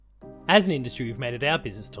As an industry, we've made it our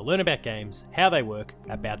business to learn about games, how they work,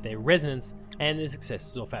 about their resonance, and their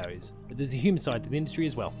successes or failures. But there's a human side to the industry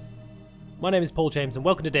as well. My name is Paul James, and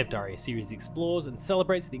welcome to Dev Diary, a series that explores and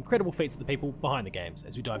celebrates the incredible feats of the people behind the games,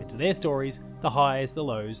 as we dive into their stories, the highs, the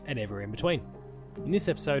lows, and everywhere in between. In this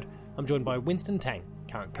episode, I'm joined by Winston Tang,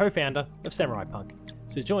 current co-founder of Samurai Punk.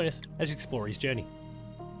 So join us as we explore his journey.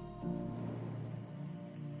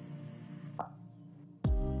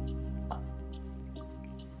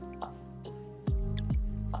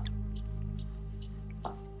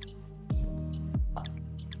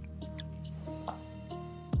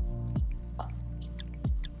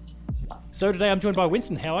 So today I'm joined by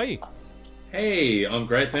Winston. How are you? Hey, I'm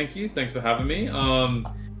great, thank you. Thanks for having me.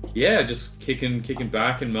 Just kicking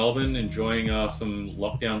back in Melbourne, enjoying some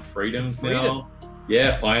lockdown freedoms now.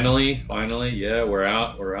 Yeah, finally. Yeah, we're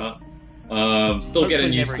out. Still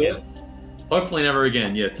getting used to it. Hopefully never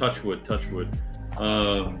again. Yeah, touch wood.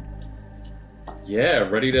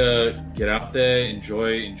 Ready to get out there,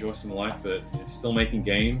 enjoy some life, but still making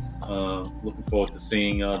games. Looking forward to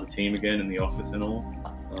seeing the team again in the office and all.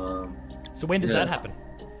 So when does that happen?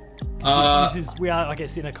 We are, I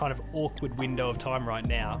guess, in a kind of awkward window of time right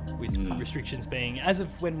now, with restrictions being, as of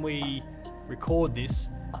when we record this,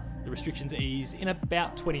 the restrictions ease in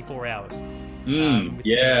about 24 hours.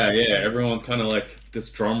 Everyone's kind of like, this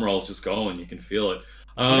drum roll's just going, you can feel it.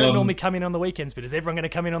 We don't normally come in on the weekends, but is everyone going to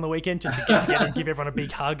come in on the weekend just to get together and give everyone a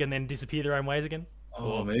big hug and then disappear their own ways again?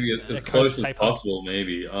 Maybe as close as possible,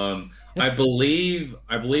 maybe. I believe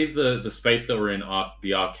the space that we're in,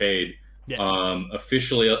 the arcade,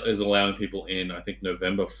 officially is allowing people in, I think,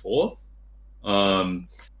 November 4th. I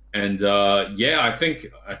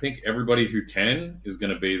think everybody who can is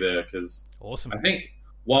going to be there, because awesome. I think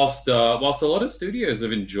whilst a lot of studios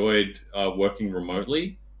have enjoyed working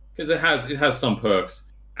remotely, because it has some perks,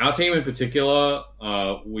 our team in particular,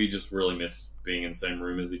 we just really miss being in the same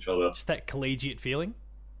room as each other. Just that collegiate feeling.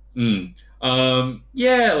 I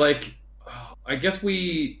guess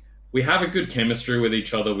we have a good chemistry with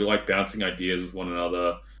each other. We like bouncing ideas with one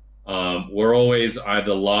another. We're always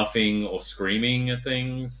either laughing or screaming at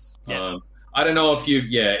things. Yeah. I don't know if you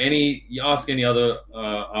ask any other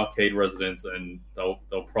arcade residents, and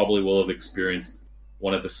they'll probably will have experienced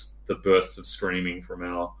one of the bursts of screaming from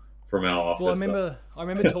our office. Well, I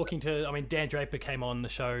remember talking to, Dan Draper came on the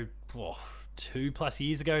show 2+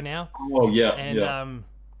 years ago now. Oh yeah,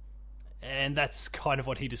 and that's kind of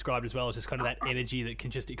what he described as well, as just kind of that energy that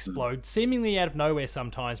can just explode seemingly out of nowhere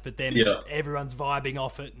sometimes, but then just everyone's vibing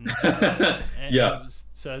off it.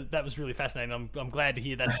 So that was really fascinating. I'm glad to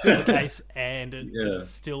hear that's still the case, and it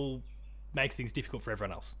still makes things difficult for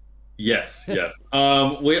everyone else. Yes.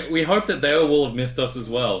 We hope that they will have missed us as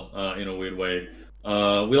well, in a weird way.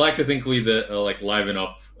 We like to think we liven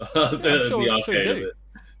up the arcade a bit.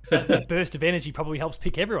 That burst of energy probably helps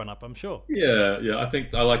pick everyone up, I'm sure. Yeah.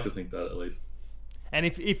 I like to think that, at least. And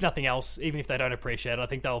if nothing else, even if they don't appreciate it, I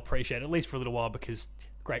think they'll appreciate it, at least for a little while, because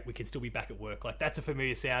great, we can still be back at work. Like, that's a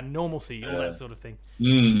familiar sound, normalcy, all that sort of thing.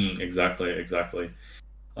 Exactly.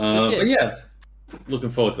 But looking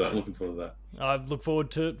forward to that. I look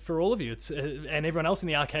forward to it for all of you. It's and everyone else in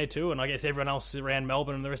the arcade too, and I guess everyone else around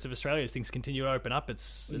Melbourne and the rest of Australia as things continue to open up.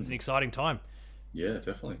 It's an exciting time. Yeah,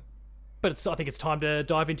 definitely. But I think it's time to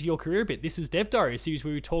dive into your career a bit. This is Dev Diary, a series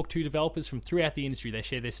where we talk to developers from throughout the industry. They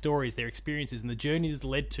share their stories, their experiences, and the journey that's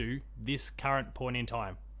led to this current point in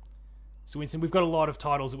time. So, Winston, we've got a lot of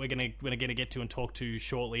titles that we're going to get to and talk to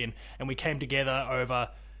shortly, and we came together over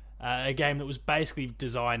a game that was basically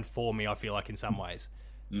designed for me, I feel like, in some ways.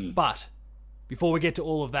 But before we get to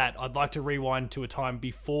all of that, I'd like to rewind to a time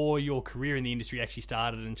before your career in the industry actually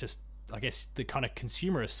started, and just, I guess, the kind of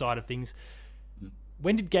consumerist side of things.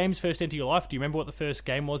 When did games first enter your life? Do you remember what the first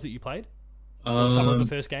game was that you played? Or some of the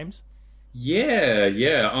first games? Yeah.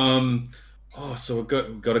 So we've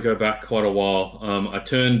got to go back quite a while. I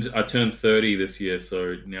turned 30 this year,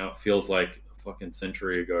 so now it feels like a fucking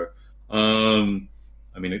century ago. A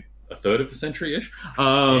third of a century-ish.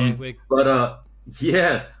 Almost.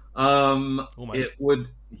 It would.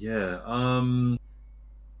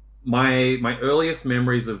 My earliest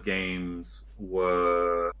memories of games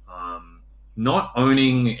were not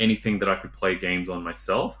owning anything that I could play games on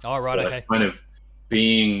myself. Oh, right, okay. Kind of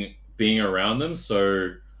being around them,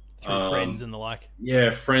 so through friends and the like. Yeah,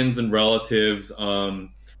 friends and relatives.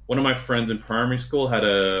 One of my friends in primary school had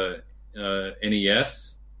a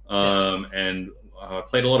NES, and I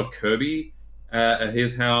played a lot of Kirby at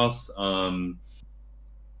his house. There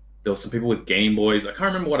were some people with Game Boys. I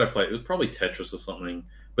can't remember what I played. It was probably Tetris or something.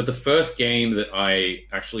 But the first game that I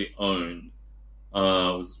actually owned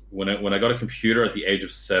was when I got a computer at the age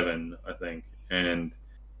of 7, I think. And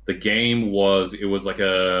the game was it was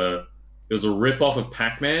a rip off of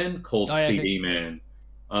Pac-Man called Oh, yeah, CD Man.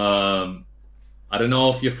 I don't know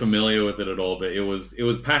if you're familiar with it at all, but it was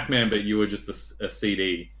Pac-Man, but you were just a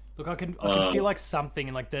CD. Look, I can feel like something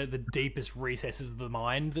in like the deepest recesses of the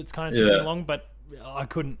mind that's kind of ticking Yeah. along, but I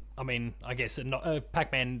couldn't. I mean, I guess a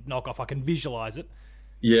Pac-Man knockoff. I can visualize it.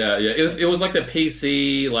 Yeah, yeah. It was like the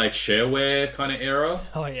PC like shareware kind of era.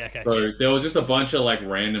 Oh yeah, okay. So there was just a bunch of like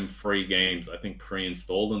random free games I think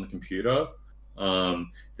pre-installed on the computer.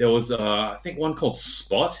 There was I think one called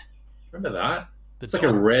Spot. Remember that? The It's like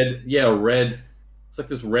dog. a red. It's like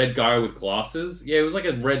this red guy with glasses. Yeah, it was like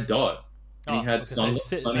a red dot, and he I had was gonna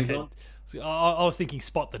say, sunnies okay. on. So I was thinking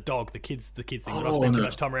Spot the dog, the kids thing. But I Oh, spent too no.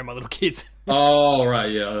 much time around my little kids. Oh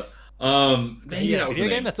right, yeah. Maybe that was the video game.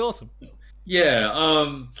 name. That's awesome. Yeah,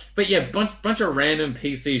 but yeah, bunch of random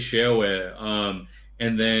PC shareware,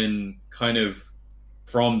 and then kind of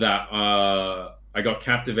from that, I got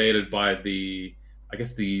captivated by I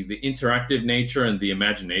guess the interactive nature and the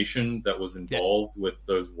imagination that was involved with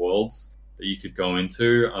those worlds that you could go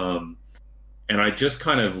into, and I just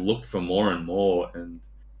kind of looked for more and more, and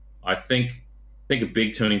I think a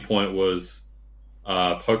big turning point was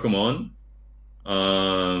Pokemon,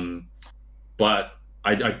 but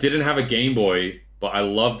I didn't have a Game Boy, but I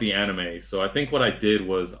loved the anime. So I think what I did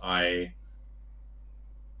was I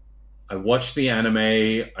watched the anime.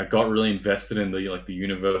 I got really invested in the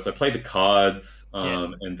universe. I played the cards,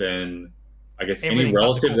 and then I guess Everything any but the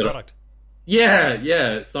relative core that product.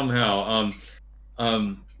 yeah somehow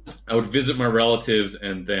I would visit my relatives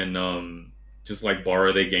and then just like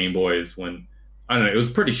borrow their Game Boys when I don't know. It was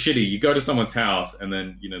pretty shitty. You go to someone's house and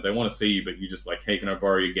then they want to see you, but you just like, hey, can I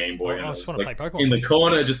borrow your Game Boy? And I I just was want to like play Pokemon. in the please.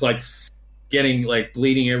 corner, just like getting like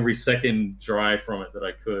bleeding every second dry from it that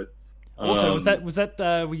I could. Also, was that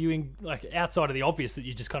were you in like outside of the obvious that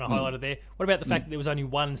you just kind of highlighted there? What about the fact that there was only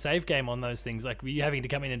one save game on those things? Like, were you having to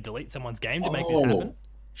come in and delete someone's game to make this happen?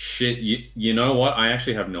 Shit, you know what? I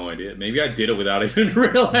actually have no idea. Maybe I did it without even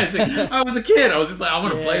realizing. I was a kid. I was just like, I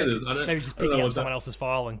want to play this. Maybe just I don't picking know up what's someone else's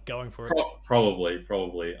file and going for it. Probably.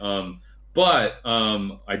 But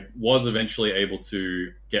I was eventually able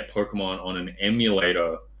to get Pokemon on an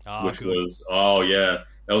emulator, which good. was that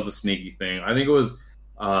was a sneaky thing. I think it was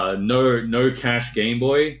no cache Game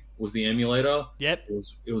Boy was the emulator. Yep.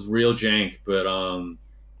 It was real jank, but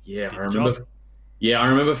Did I the remember. job. Yeah, I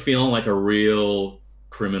remember feeling like a real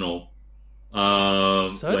criminal.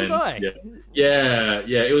 So did I. Yeah.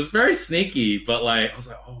 It was very sneaky, but like I was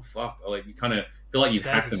like, oh fuck, like you kind of feel like you've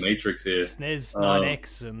hacked the matrix here. SNES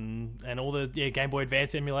 9X and all the Game Boy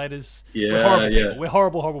Advance emulators. Yeah, We're horrible yeah. people. We're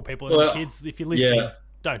horrible people. And Well, kids, if you're listening, yeah.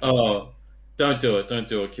 don't do it. Oh, don't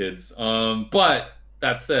do it, kids. But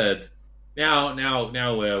that said, now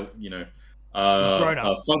we're Grown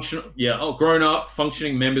up. grown up,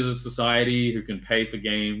 functioning members of society who can pay for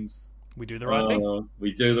games. We do the right thing.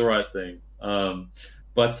 We do the right thing.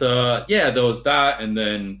 But there was that, and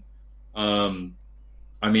then I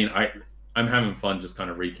mean, I'm having fun just kind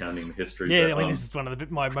of recounting the history. Yeah, but, I mean, this is one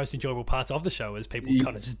of my most enjoyable parts of the show is people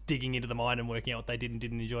kind of just digging into the mind and working out what they did and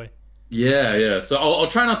didn't enjoy. Yeah. So I'll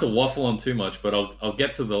try not to waffle on too much, but I'll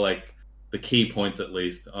get to the key points at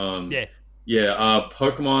least.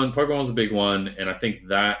 Pokemon's a big one, and I think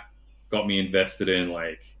that got me invested in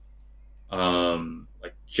like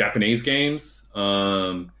Japanese games,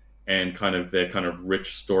 and kind of their kind of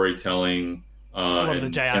rich storytelling, A lot of the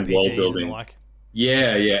and JRPGs world and building. the like.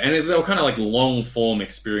 Yeah, and they were kind of like long form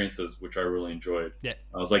experiences, which I really enjoyed. Yeah.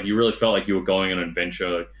 I was like, you really felt like you were going on an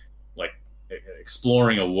adventure, like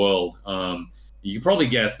exploring a world. You could probably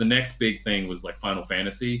guess the next big thing was like Final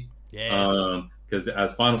Fantasy. Yes. Because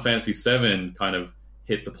as Final Fantasy VII kind of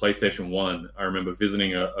hit the PlayStation 1, I remember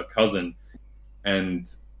visiting a cousin,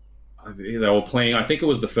 and they were playing, I think it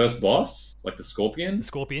was the first boss, like the Scorpion. The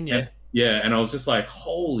Scorpion, yeah. And I was just like,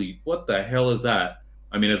 holy, what the hell is that?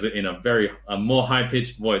 I mean, in a more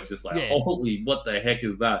high-pitched voice, just like, holy, what the heck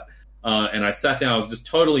is that? And I sat down, I was just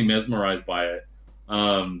totally mesmerized by it.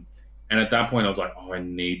 And at that point, I was like, oh, I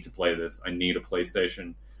need to play this. I need a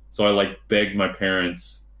PlayStation. So I like begged my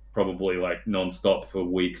parents probably like nonstop for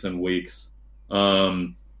weeks and weeks.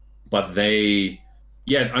 But they,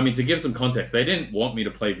 I mean, to give some context, they didn't want me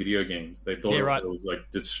to play video games. They thought it was like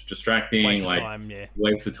distracting, Waste of like time,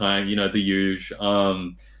 waste of time, the huge.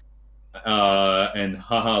 And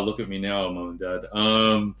haha, look at me now, mom and dad.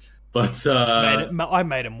 But I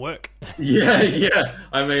made him work.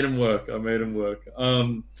 I made him work.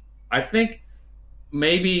 I think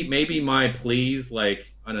maybe my pleas,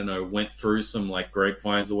 like, I don't know, went through some like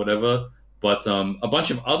grapevines or whatever, but a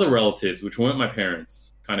bunch of other relatives, which weren't my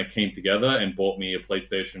parents, kind of came together and bought me a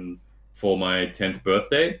PlayStation for my 10th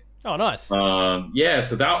birthday. Oh, nice. Yeah,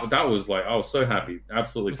 so that was like, I was so happy.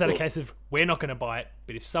 Absolutely. Was that a case of, we're not going to buy it,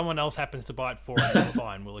 but if someone else happens to buy it for us,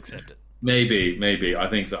 fine, we'll accept it? Maybe. I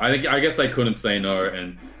think so. I guess they couldn't say no,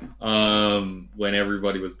 and when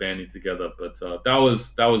everybody was banding together, but that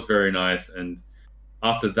was very nice. And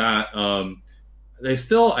after that, they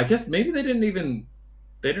still, I guess maybe they didn't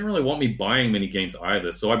really want me buying many games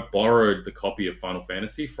either. So I borrowed the copy of Final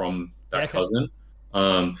Fantasy from that cousin,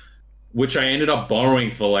 which I ended up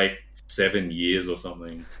borrowing for like 7 years or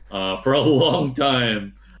something, for a long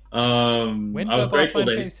time. When I was grateful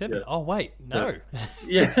that. Yeah. Oh wait, no.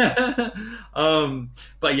 Yeah.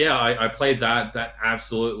 But yeah, I played that. That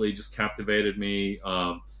absolutely just captivated me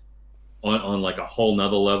on like a whole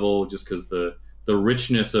nother level, just because the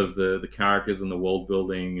richness of the characters and the world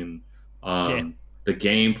building and the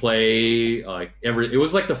gameplay, like it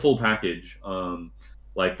was like the full package.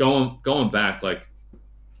 Like going back, like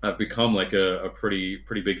I've become like a pretty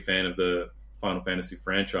big fan of the Final Fantasy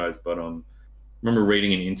franchise, but remember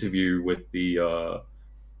reading an interview with the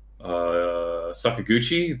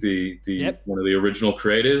Sakaguchi, the one of the original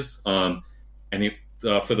creators, and he,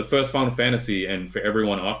 for the first Final Fantasy and for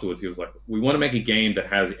everyone afterwards, he was like, "We want to make a game that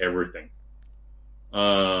has everything.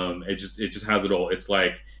 It just has it all. It's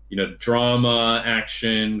like, the drama,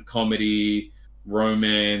 action, comedy,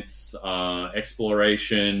 romance,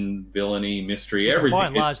 exploration, villainy, mystery, everything." By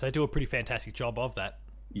and large, they do a pretty fantastic job of that.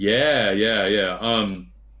 Yeah.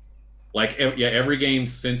 Every game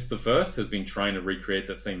since the first has been trying to recreate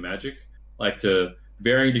that same magic, like to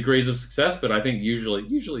varying degrees of success. But I think usually,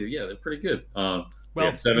 they're pretty good.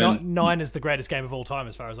 Well, 9 is the greatest game of all time,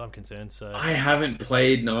 as far as I'm concerned. So I haven't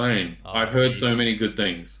played 9. I've heard so many good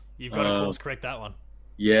things. You've got to course correct that one.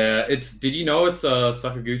 Yeah, did you know it's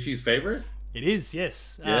Sakaguchi's favorite? It is,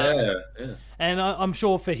 yes. Yeah. And I'm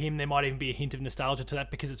sure for him there might even be a hint of nostalgia to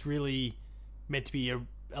that, because it's really meant to be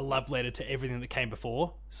a love letter to everything that came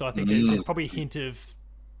before. So I think there's probably a hint of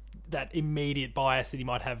that immediate bias that he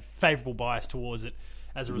might have, favourable bias towards it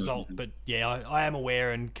as a result. But yeah, I am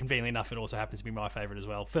aware, and conveniently enough, it also happens to be my favourite as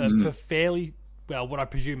well, for fairly, well, what I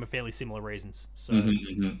presume are fairly similar reasons. So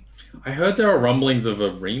I heard there are rumblings of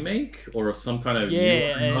a remake or some kind of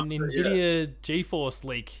an NVIDIA GeForce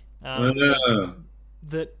leak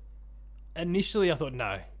that initially I thought,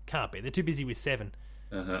 no, can't be. They're too busy with 7.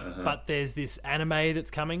 But there's this anime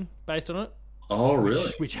that's coming based on it. Oh,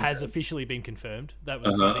 really? Which has officially been confirmed. That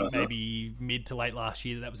was, I think, maybe mid to late last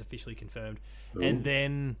year that was officially confirmed. Ooh. And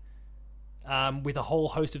then with a whole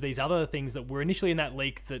host of these other things that were initially in that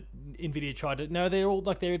leak that NVIDIA tried to... No, they're all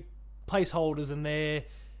like, they're placeholders, and they're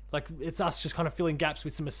like, it's us just kind of filling gaps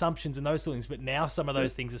with some assumptions and those sort of things. But now some of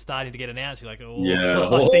those things are starting to get announced. You're like, I think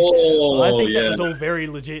that was all very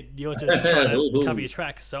legit. You're just trying to cover your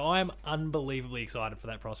tracks. So I'm unbelievably excited for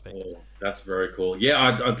that prospect. Oh, that's very cool.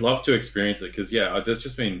 Yeah, I'd love to experience it, because there's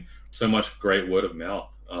just been so much great word of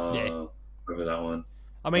mouth over that one.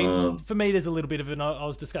 I mean, for me, there's a little bit of, and I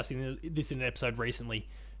was discussing this in an episode recently.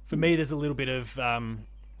 For me, there's a little bit of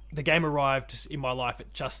the game arrived in my life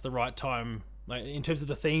at just the right time. Like, in terms of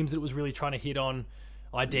the themes that it was really trying to hit on,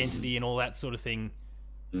 identity and all that sort of thing.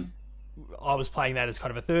 I was playing that as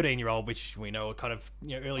kind of a 13-year-old, which we know are kind of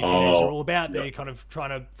early teenagers are all about. They're kind of trying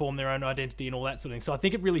to form their own identity and all that sort of thing. So I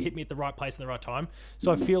think it really hit me at the right place and the right time.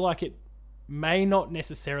 So I feel like it may not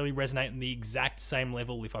necessarily resonate in the exact same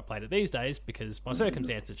level if I played it these days, because my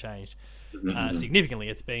circumstances have changed significantly.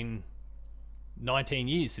 It's been 19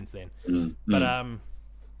 years since then. But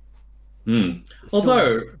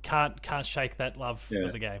although can't shake that love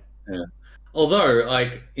for the game. Although,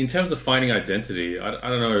 like, in terms of finding identity, I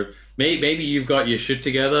don't know, maybe you've got your shit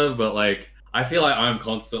together, but like, I feel like I'm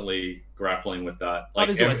constantly grappling with that. Like,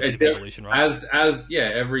 there's always a bit of evolution, right? As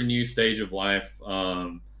every new stage of life,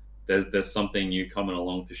 there's something new coming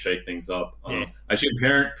along to shake things up. Actually,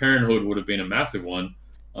 Parenthood would have been a massive one.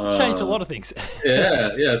 It's changed a lot of things.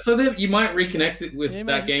 So you might reconnect it with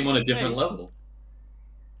that game on a different level.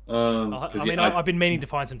 I've been meaning to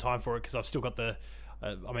find some time for it, because I've still got the.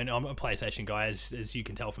 I'm a PlayStation guy, as you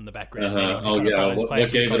can tell from the background. What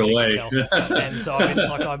gave it away? And so I've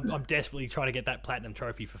been, I'm desperately trying to get that platinum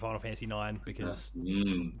trophy for Final Fantasy 9, because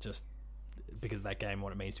because of that game and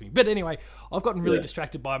what it means to me. But anyway, I've gotten really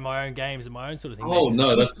distracted by my own games and my own sort of thing. Oh,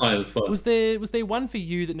 no, that's fine. That's fine. Was there one for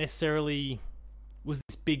you that necessarily was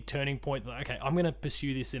this big turning point that, okay, I'm going to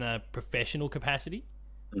pursue this in a professional capacity?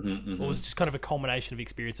 Or was it just kind of a culmination of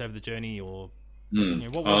experience over the journey, or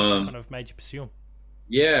what was it that kind of made you pursue them?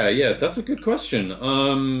 Yeah, that's a good question.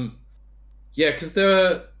 Because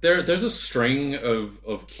there's a string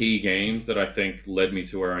of key games that I think led me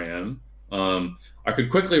to where I am. I could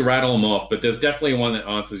quickly rattle them off, but there's definitely one that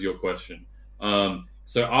answers your question.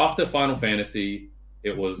 So after Final Fantasy,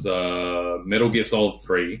 it was Metal Gear Solid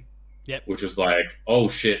 3, Yep. which was like, oh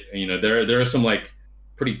shit, you know, there are some like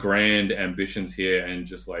pretty grand ambitions here, and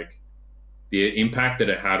just like the impact that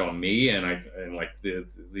it had on me and like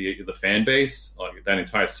the fan base, like that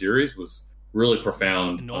entire series was really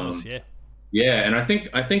profound. Enormous, yeah. Yeah, and I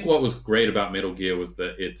think what was great about Metal Gear was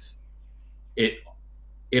that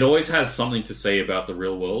it always has something to say about the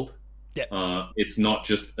real world. Yeah. It's not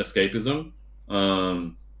just escapism.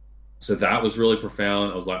 So that was really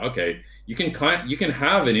profound. I was like, okay, you can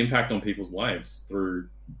have an impact on people's lives through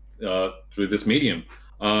this medium.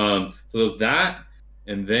 So there was that,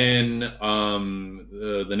 and then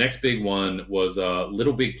the next big one was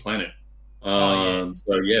Little Big Planet.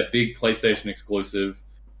 So yeah, big PlayStation exclusive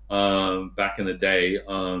back in the day.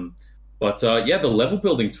 But yeah, the level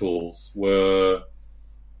building tools were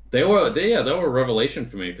a revelation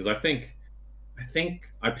for me, because I think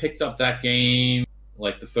I picked up that game,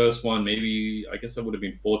 like the first one, maybe I guess I would have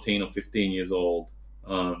been 14 or 15 years old.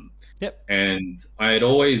 Yep. And I had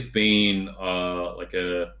always been I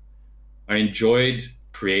enjoyed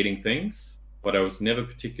creating things, but I was never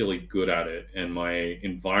particularly good at it, and my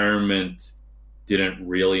environment didn't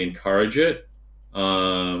really encourage it.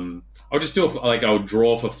 I would just do it I would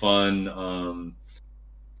draw for fun.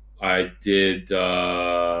 I did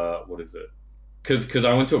what is it? Because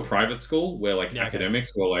I went to a private school where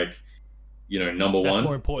academics were like, you know, number one. That's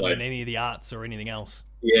more important than any of the arts or anything else.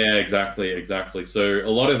 Yeah, exactly. So a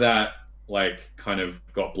lot of that kind of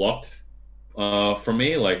got blocked from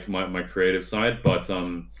me, like my creative side. But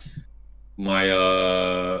my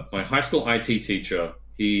high school IT teacher,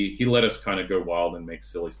 he let us kind of go wild and make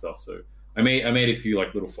silly stuff. So I made a few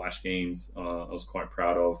little Flash games. I was quite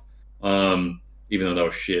proud of, even though they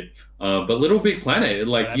were shit. But Little Big Planet,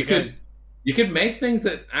 you could make things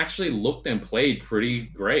that actually looked and played pretty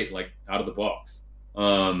great, out of the box.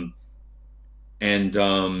 And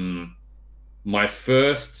my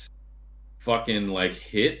first fucking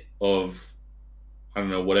hit of, I don't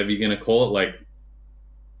know, whatever you're gonna call it,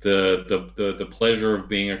 the pleasure of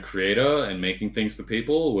being a creator and making things for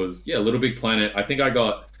people was Little Big Planet. I think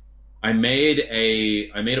I made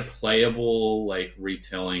a playable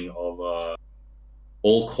retelling of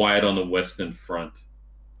All Quiet on the Western Front.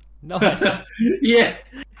 Nice. Yeah,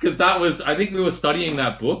 because I think we were studying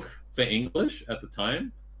that book for English at the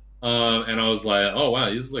time, and I was like, oh wow,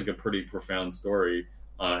 this is a pretty profound story,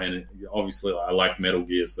 and obviously I like Metal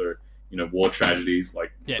Gear, so war tragedies,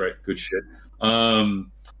 great, good shit.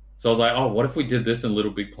 So I was like, oh, what if we did this in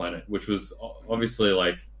Little Big Planet, which was obviously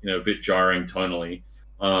a bit jarring tonally,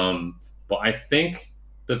 but I think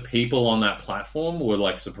the people on that platform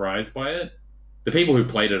were surprised by it. The people who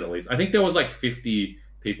played it, at least. I think there was 50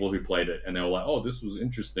 people who played it, and they were like, oh, this was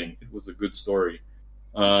interesting. It was a good story.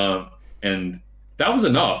 And that was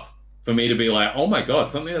enough for me to be like, oh my God,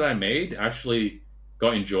 something that I made actually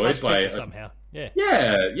got enjoyed by somehow. Yeah.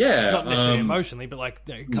 Yeah. Not necessarily emotionally, but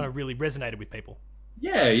kind of really resonated with people.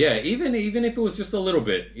 Yeah. Even if it was just a little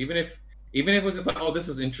bit, even if it was just oh, this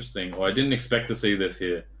is interesting, or I didn't expect to see this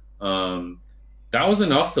here. That was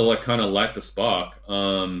enough to kind of light the spark.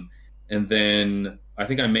 And then I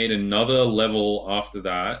think I made another level after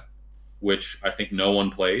that, which I think no one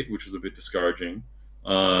played, which was a bit discouraging.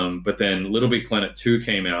 But then Little Big Planet 2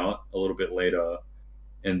 came out a little bit later.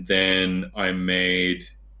 And then I made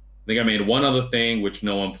one other thing, which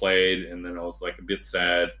no one played. And then I was a bit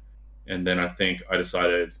sad. And then I think I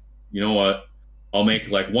decided, you know what? I'll make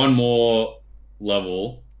one more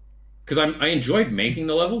level. Because I enjoyed making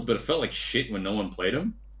the levels, but it felt like shit when no one played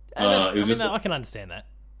them. I can understand that.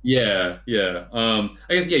 Yeah. I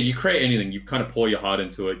guess you create anything, you kind of pour your heart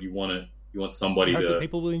into it. You want somebody hope that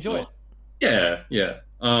people will enjoy it. Yeah.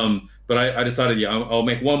 But I decided, I'll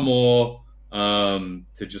make one more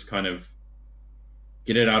to just kind of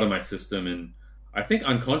get it out of my system. And I think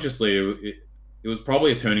unconsciously it was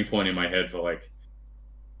probably a turning point in my head for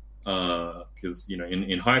because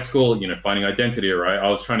in high school, finding identity, right? I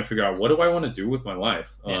was trying to figure out, what do I want to do with my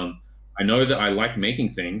life? I know that I like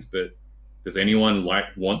making things, but does anyone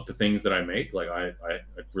want the things that I make? I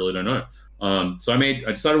really don't know. So I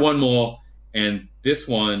decided one more, and this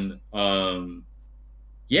one, I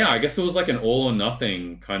guess it was an all or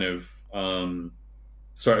nothing kind of.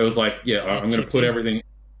 Sorry, it was I'm going to put everything.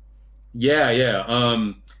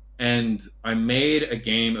 Yeah. And I made a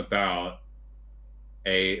game about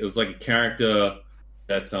it was a character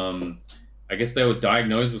that I guess they were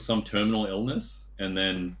diagnosed with some terminal illness, and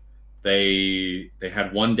then they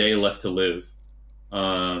had one day left to live,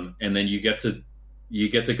 and then you get to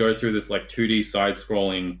go through this 2D side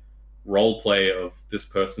scrolling role play of this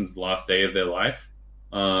person's last day of their life.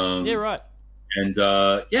 Yeah, right. And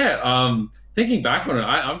thinking back on it,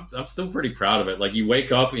 I'm still pretty proud of it. Like, you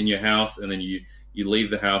wake up in your house and then you leave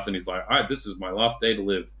the house and he's like, all right, this is my last day to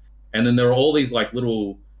live. And then there are all these like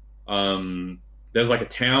little there's like a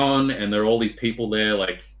town and there are all these people there,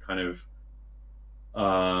 like kind of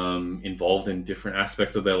involved in different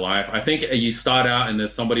aspects of their life. I think you start out and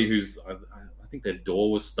there's somebody who's I think their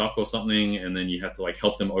door was stuck or something, and then you had to like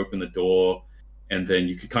help them open the door, and then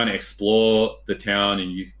you could kind of explore the town.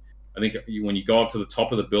 And when you go up to the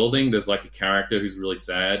top of the building, there's like a character who's really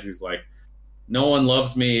sad, who's like, no one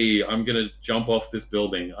loves me, I'm gonna jump off this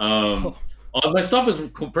building. My stuff is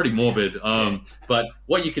pretty morbid, but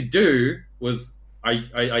what you could do was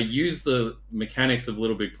I used the mechanics of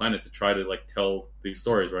Little Big Planet to try to like tell these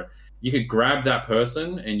stories, right? You could grab that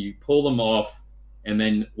person and you pull them off, and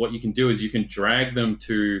then what you can do is you can drag them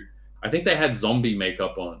to, I think they had zombie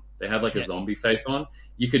makeup on. They had like a zombie face on.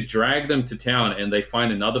 You could drag them to town and they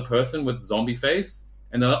find another person with zombie face,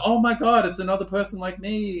 and they're like, oh my God, it's another person like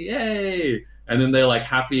me. Yay. And then they're like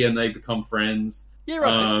happy and they become friends. Yeah,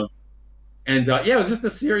 right. It was just a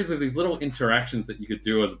series of these little interactions that you could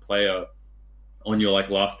do as a player on your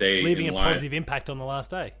like last day, leaving in a life. Positive impact on the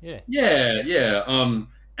last day.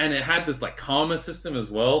 And it had this like karma system as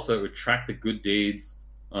well, so it would track the good deeds,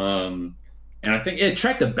 and I think it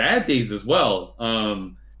tracked the bad deeds as well,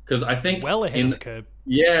 because I think well ahead of the curve.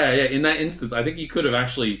 In that instance, I think you could have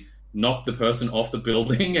actually knocked the person off the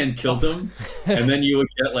building and killed them, and then you would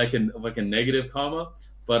get like a negative karma.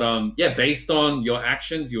 But based on your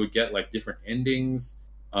actions, you would get like different endings,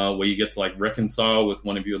 where you get to like reconcile with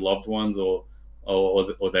one of your loved ones, or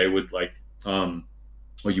they would like, or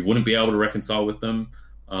you wouldn't be able to reconcile with them.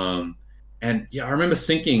 I remember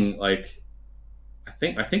thinking like, I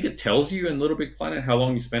think it tells you in Little Big Planet how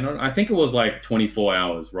long you spend on it. I think it was like 24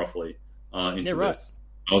 hours roughly into this.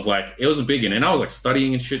 I was like, it was a big one, and I was like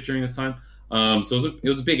studying and shit during this time. So it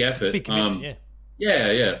was a big effort. It's a big commitment,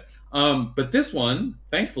 But this one,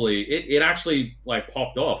 thankfully, it actually like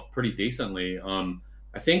popped off pretty decently.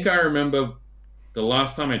 I think I remember the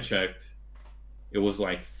last time I checked, it was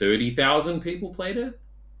like 30,000 people played it.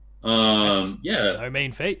 No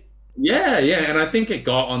mean feat. And I think it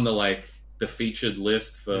got on the featured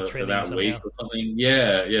list for that week or something.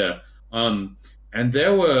 And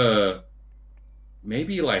there were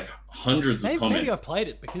maybe like hundreds of comments. Maybe I played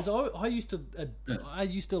it because I used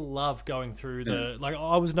to love going through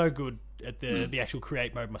I was no good at the actual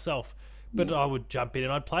create mode myself, but I would jump in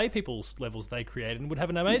and I'd play people's levels they created and would have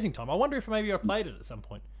an amazing time. I wonder if maybe I played it at some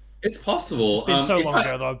point. It's possible. It's been so long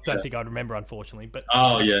ago that I don't think I'd remember, unfortunately. But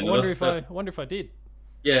I wonder if I did.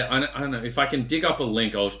 Yeah, I don't know if I can dig up a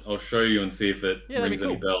link. I'll show you and see if it rings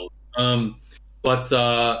any bells.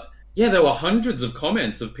 There were hundreds of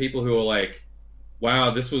comments of people who were like,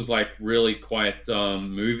 "Wow, this was like really quite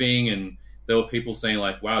moving," and there were people saying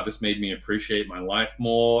like, "Wow, this made me appreciate my life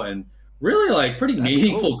more," and really like pretty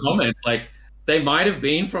meaningful comments. Like they might have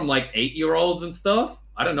been from like 8-year-olds and stuff.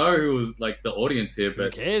 I don't know who was like the audience here,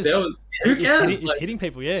 but who cares? Who cares? It's hitting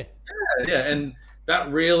people, yeah, and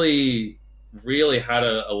that really had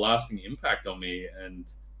a lasting impact on me. And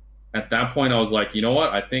at that point, I was like, you know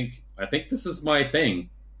what? I think this is my thing.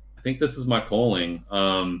 I think this is my calling.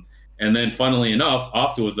 And then, funnily enough,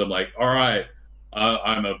 afterwards, I'm like, all right,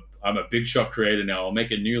 I'm a big shot creator now. I'll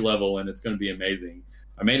make a new level, and it's going to be amazing.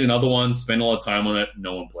 I made another one, spent a lot of time on it.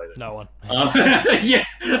 No one played it. No one. So I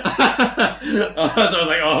was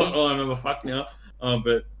like, I'm a fuck now.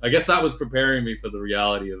 But I guess that was preparing me for the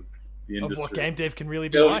reality of the industry. Of what game dev can really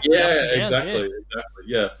be like. Exactly.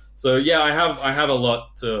 Yeah. So I have a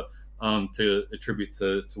lot to attribute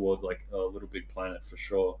towards like a Little Big Planet for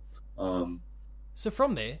sure. So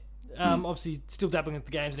from there, obviously still dabbling with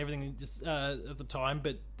the games and everything just at the time,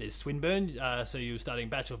 but there's Swinburne. So you were studying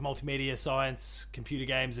Bachelor of Multimedia Science, Computer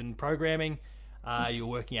Games and Programming. You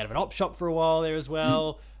were working out of an op shop for a while there as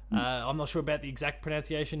well. I'm not sure about the exact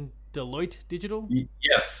pronunciation. Deloitte Digital?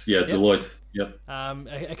 Yes, Deloitte. Yep.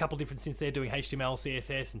 A couple different stints there doing HTML,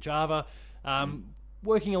 CSS and Java.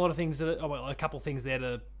 Working a lot of things a couple of things there that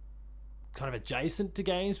are kind of adjacent to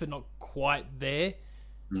games but not quite there.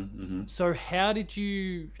 Mm-hmm. So how did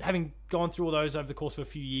you, having gone through all those over the course of a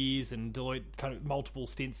few years and Deloitte kind of multiple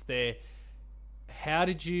stints there, how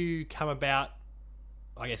did you come about,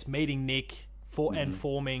 I guess, meeting Nick and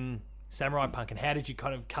forming Samurai Punk, and how did you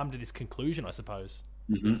kind of come to this conclusion, I suppose,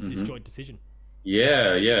 this joint decision?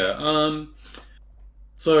 I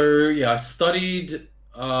studied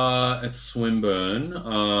at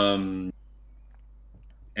Swinburne,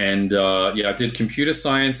 I did computer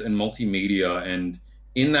science and multimedia, and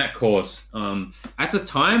in that course. At the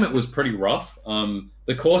time, it was pretty rough.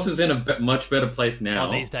 The course is in a much better place now.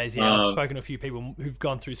 Oh, these days, yeah. I've spoken to a few people who've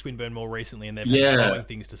gone through Swinburne more recently, and they've had Yeah. glowing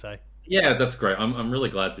things to say. Yeah, that's great. I'm really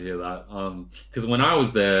glad to hear that. Because when I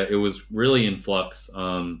was there, it was really in flux.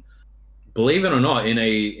 Believe it or not, in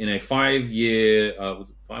a 5 year, was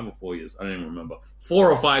it 5 or 4 years? I don't even remember.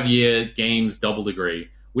 4 or 5 year games double degree.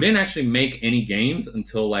 We didn't actually make any games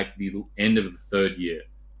until like the end of the third year.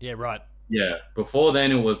 Yeah, right. Yeah. Before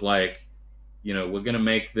then, it was like, we're gonna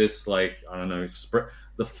make this like, I don't know,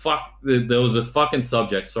 there was a fucking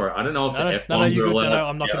subject. Sorry, I don't know if the F bombs are allowed. No,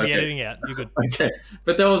 I'm not going to be editing out. You're good. Okay,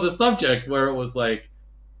 but there was a subject where it was like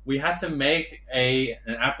we had to make an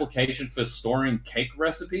application for storing cake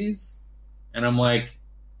recipes, and I'm like,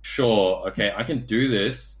 sure, okay, I can do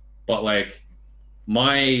this, but like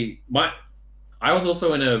I was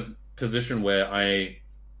also in a position where I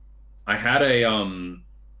had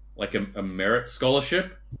a merit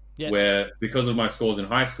scholarship, Yeah. where because of my scores in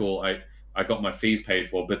high school, I got my fees paid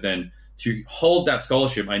for, but then to hold that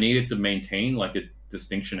scholarship, I needed to maintain like a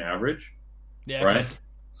distinction average, Yeah. right?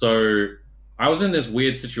 So I was in this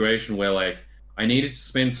weird situation where like I needed to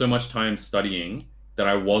spend so much time studying that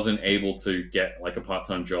I wasn't able to get like a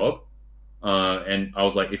part-time job. And I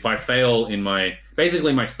was like, if I fail in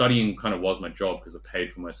basically my studying kind of was my job because it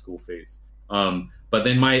paid for my school fees. But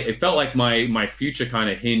then it felt like my future kind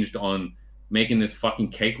of hinged on making this fucking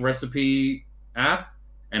cake recipe app.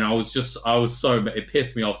 And it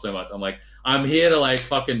pissed me off so much. I'm like, I'm here to like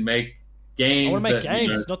fucking make games. I want to make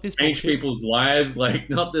games, not this change bullshit. people's lives, like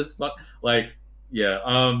not this like,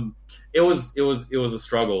 yeah. It was a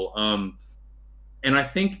struggle. And I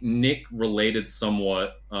think Nick related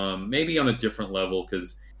somewhat, maybe on a different level,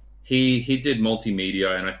 because he did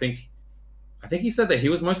multimedia, and I think he said that he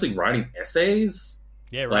was mostly writing essays.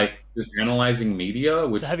 Yeah, right. Like just analyzing media,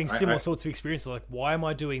 which so having similar sorts of experiences, like why am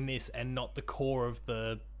I doing this and not the core of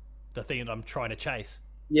the thing that I'm trying to chase?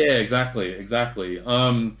 Yeah, exactly.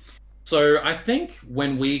 So I think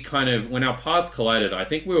when our paths collided, I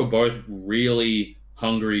think we were both really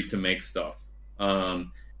hungry to make stuff.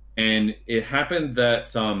 And it happened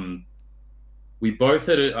that we both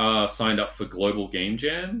had signed up for Global Game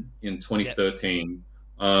Jam in 2013.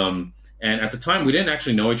 Yep. And at the time, we didn't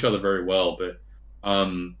actually know each other very well, but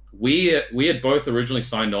we had both originally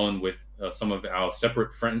signed on with some of our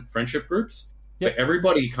separate friendship groups. Yep. But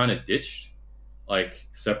everybody kind of ditched, like,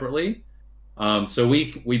 separately. So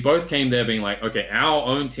we both came there being like, okay, our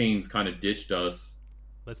own teams kind of ditched us,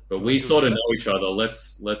 but we sort of know each other.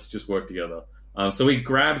 Let's just work together. So we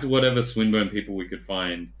grabbed whatever Swinburne people we could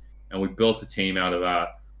find, and we built a team out of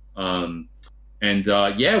that.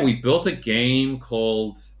 We built a game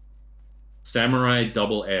called Samurai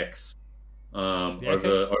Double X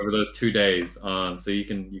over those 2 days. So you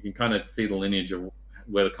can kind of see the lineage of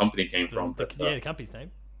where the company came from. The company's name.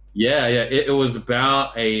 Yeah. It was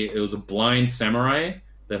about a blind samurai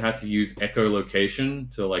that had to use echolocation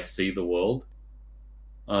to like see the world.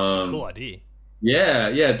 That's a cool idea.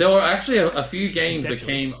 Yeah. There were actually a few games that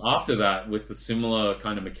came after that with a similar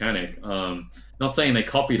kind of mechanic. Not saying they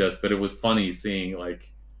copied us, but it was funny seeing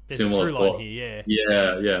like similar thought. Here,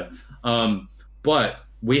 yeah. But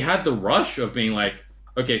we had the rush of being like,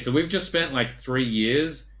 okay, so we've just spent like 3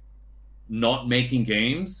 years not making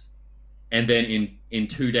games, and then in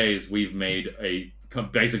 2 days we've made a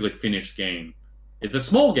basically finished game. It's a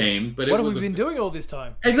small game, but what have we been doing all this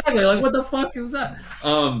time? Exactly, like what the fuck is that?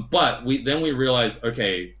 But we realized,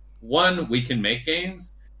 okay, 1, we can make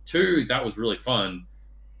games. 2, that was really fun.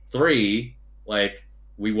 3, like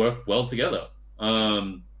we work well together.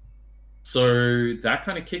 So that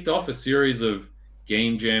kind of kicked off a series of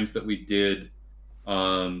game jams that we did,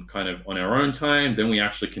 kind of on our own time. Then we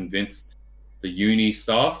actually convinced the uni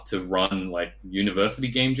staff to run like university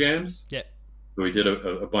game jams. Yeah. So we did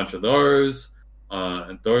a bunch of those.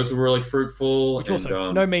 And those were really fruitful. Which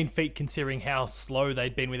also, no mean feat considering how slow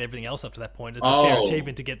they'd been with everything else up to that point. It's a fair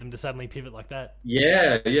achievement to get them to suddenly pivot like that.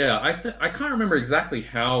 Yeah. I can't remember exactly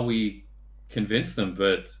how we convinced them,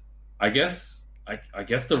 but I guess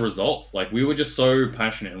the results. Like we were just so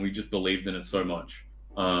passionate and we just believed in it so much.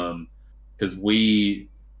 Because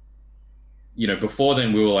before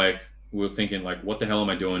then we were thinking like, what the hell am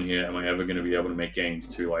I doing here? Am I ever going to be able to make games?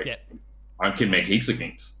 To like, yeah. I can make heaps of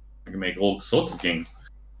games. I can make all sorts of games.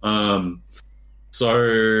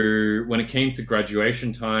 So when it came to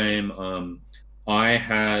graduation time, I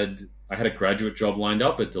had a graduate job lined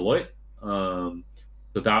up at Deloitte. So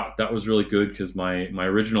that was really good because my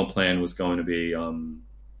original plan was going to be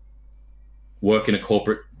work in a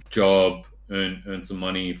corporate job, earn some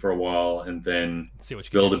money for a while, and then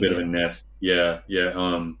build a bit of a nest. Yeah.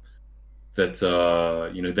 that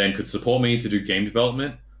then could support me to do game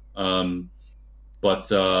development. But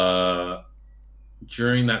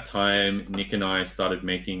during that time, Nick and I started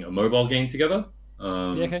making a mobile game together.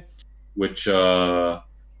 Okay. Which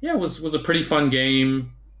was a pretty fun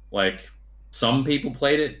game. Like, some people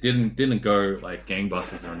played it, didn't go like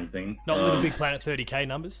gangbusters or anything. Not Little Big Planet 30K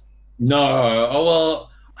numbers. No. Oh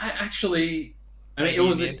well, it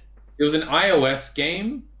was an iOS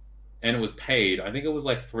game, and it was paid. I think it was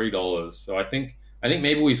like $3. So I think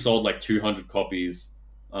maybe we sold like 200 copies.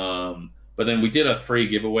 But then we did a free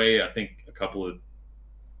giveaway. I think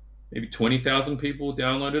maybe 20,000 people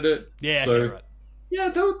downloaded it. Yeah. So right. yeah,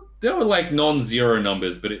 there were like non-zero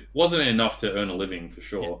numbers, but it wasn't enough to earn a living for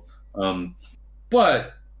sure. Yeah.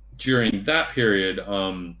 But during that period,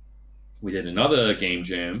 we did another game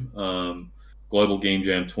jam, Global Game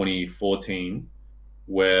Jam 2014,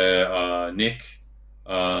 where Nick,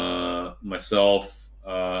 myself,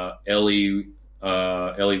 Ellie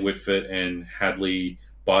Whitford, and Hadley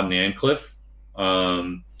Barton-Ancliffe, who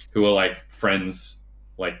are like friends,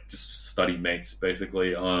 like just study mates,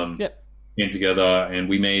 basically. Came together and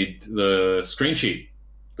we made the screen sheet,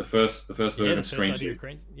 the first version of screen sheet.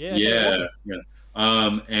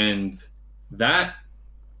 Awesome. And that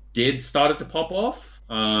started to pop off.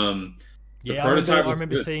 The prototype I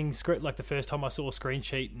remember seeing like the first time I saw a screen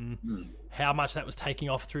sheet and how much that was taking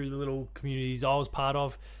off through the little communities I was part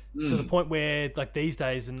of, to the point where like these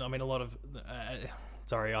days, and I mean a lot of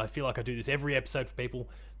sorry, I feel like I do this every episode for people.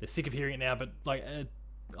 They're sick of hearing it now, but like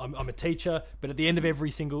I'm a teacher, but at the end of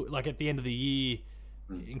at the end of the year,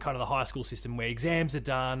 in kind of the high school system where exams are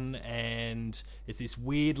done and it's this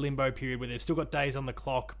weird limbo period where they've still got days on the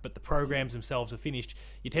clock, but the programs themselves are finished,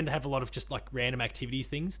 you tend to have a lot of just like random activities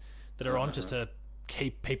things that are on just to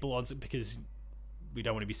keep people on, because we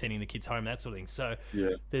don't want to be sending the kids home, that sort of thing. So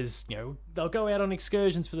there's, they'll go out on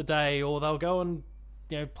excursions for the day, or they'll go and,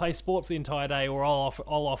 play sport for the entire day, or I'll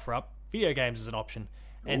offer up video games as an option.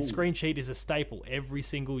 And Screen Sheet is a staple every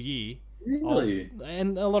single year. Really?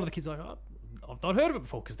 And a lot of the kids are like, I've not heard of it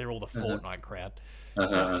before, because they're all the Fortnite crowd.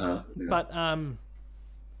 Yeah. But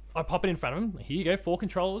I pop it in front of them. Here you go, 4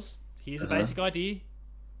 controllers. Here's a basic idea.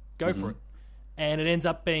 Go for it. And it ends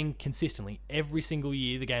up being consistently every single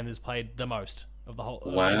year the game that's played the most of the whole.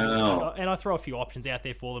 Wow. And I throw a few options out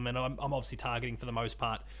there for them, and I'm obviously targeting for the most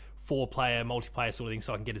part 4-player, multiplayer sort of thing,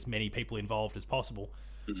 so I can get as many people involved as possible.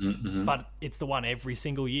 But it's the one every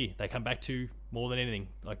single year they come back to more than anything.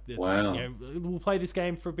 Like, we'll play this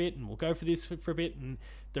game for a bit, and we'll go for this for a bit, and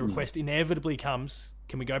the request inevitably comes,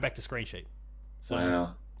 can we go back to Screen Sheet? So,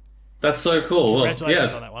 wow. That's so cool.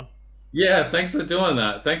 Congratulations on that one. Yeah, thanks for doing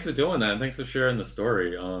that. And thanks for sharing the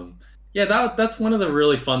story. That's one of the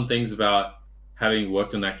really fun things about having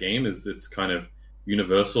worked on that game, is its kind of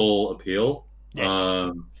universal appeal.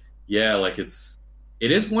 Like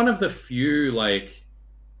it is one of the few, like,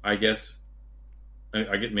 I guess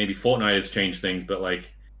I get, maybe Fortnite has changed things, but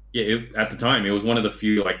like, at the time it was one of the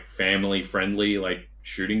few like family friendly like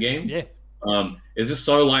shooting games. It's just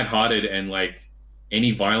so lighthearted, and like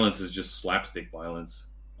any violence is just slapstick violence.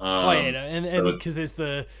 And because there's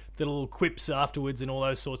the little quips afterwards and all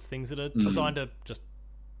those sorts of things that are designed to just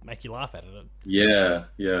make you laugh at it.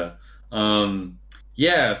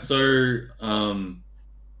 So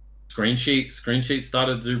Screen Sheet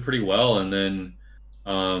started to do pretty well, and then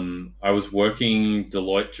I was working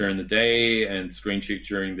Deloitte during the day and Screen Sheet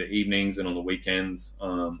during the evenings and on the weekends.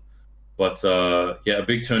 But a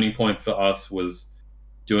big turning point for us was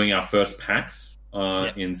doing our first PAX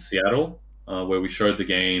in Seattle, where we showed the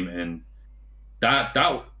game, and that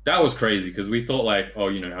was crazy, because we thought like,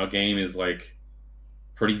 our game is like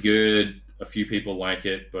pretty good, a few people like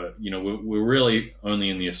it, but we're really only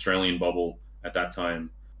in the Australian bubble at that time.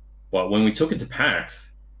 But when we took it to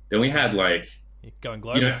PAX, then we had like going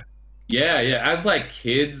global. As like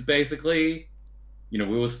kids, basically, we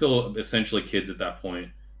were still essentially kids at that point,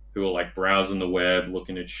 who were like browsing the web,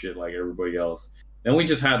 looking at shit like everybody else. Then we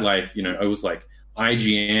just had like, it was like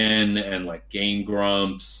IGN and like Game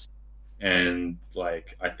Grumps, and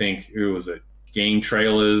like, I think, who was it, Game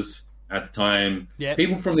Trailers at the time.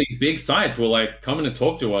 People from these big sites were like coming to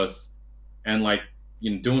talk to us and like,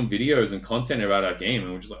 doing videos and content about our game,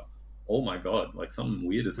 and we're just like, oh my god, like something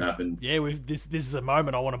weird has happened. This is a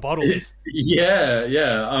moment I want to bottle this.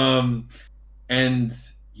 And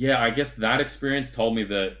I guess that experience told me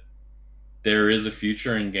that there is a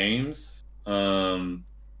future in games, for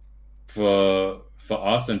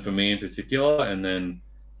us and for me in particular. And then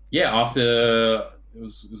after it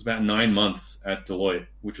was about 9 months at Deloitte,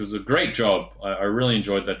 which was a great job. I really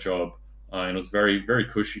enjoyed that job, and it was very, very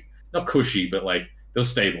cushy. Not cushy, but like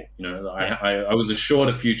stable. I was assured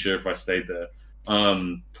a future if I stayed there.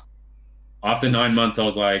 After 9 months, I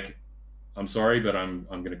was like, I'm sorry, but I'm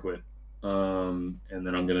going to quit. And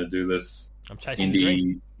then I'm going to do this. I'm chasing the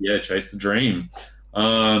dream. Yeah, chase the dream.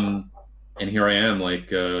 And here I am, like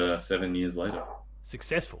 7 years later.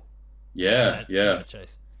 Successful. Yeah.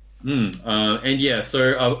 Chase. And yeah,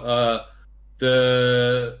 so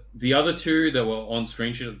the other two that were on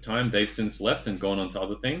Screensheet at the time, they've since left and gone on to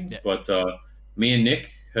other things. Yeah. But me and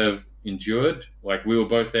Nick have endured. Like, we were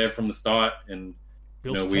both there from the start, and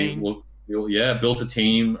built a team. Built a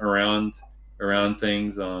team around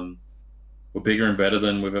things. We're bigger and better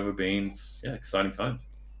than we've ever been. It's, exciting times.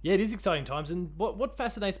 Yeah, it is exciting times. And what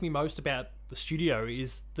fascinates me most about the studio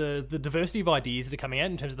is the diversity of ideas that are coming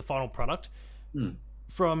out in terms of the final product.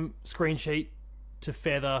 From Screensheet to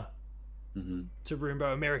Feather to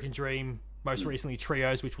Roomba, American Dream, most recently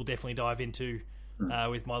Trios, which we'll definitely dive into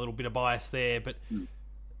with my little bit of bias there. But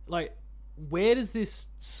like, where does this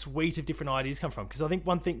suite of different ideas come from? Because I think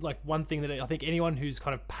one thing that I think anyone who's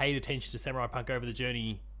kind of paid attention to Samurai Punk over the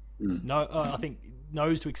journey I think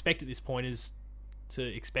knows to expect at this point is to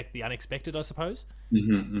expect the unexpected, I suppose.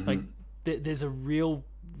 Like, there's a real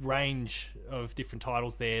range of different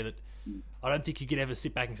titles there that I don't think you could ever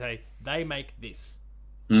sit back and say they make this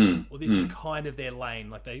or this is kind of their lane.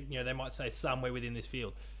 Like, they might say somewhere within this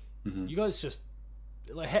field. You guys just,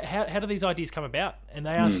 like, how do these ideas come about? And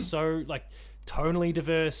they are so, like, tonally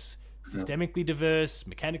diverse, systemically diverse,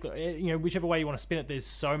 mechanically, whichever way you want to spin it. There's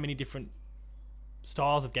so many different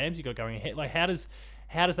styles of games you got going ahead. Like, how does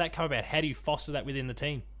that come about? How do you foster that within the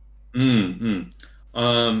team?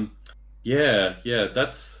 Yeah,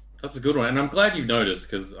 that's a good one, and I'm glad you've noticed,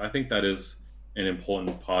 because I think that is an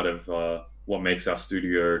important part of what makes our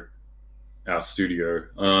studio. I said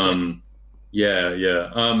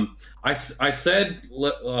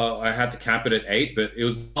I had to cap it at 8, but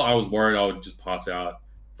I was worried I would just pass out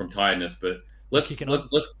from tiredness. But let's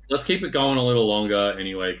keep it going a little longer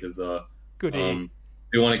anyway, because good. Do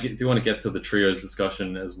you want to get to the trios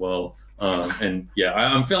discussion as well? And yeah,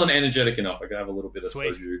 I'm feeling energetic enough. I can have a little bit of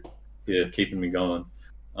soju here, keeping me going.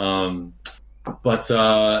 But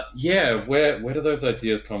where do those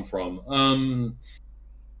ideas come from?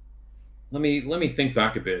 Let me think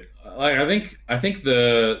back a bit. I think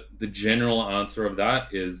the general answer of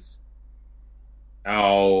that is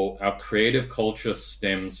our creative culture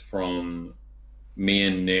stems from me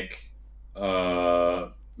and Nick,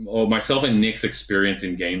 or myself and Nick's experience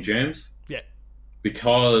in game jams. Yeah.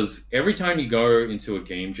 Because every time you go into a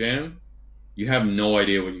game jam, you have no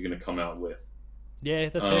idea what you're going to come out with. Yeah,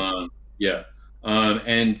 that's fair. Yeah.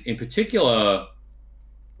 And in particular,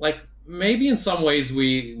 like, maybe in some ways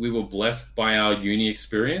we were blessed by our uni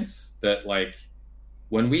experience, that, like,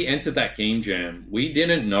 when we entered that game jam, we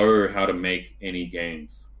didn't know how to make any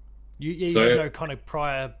games. You had no kind of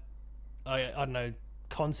prior, I don't know,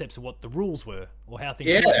 concepts of what the rules were or how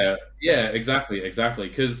things worked. Yeah, exactly.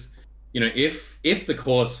 Because, if the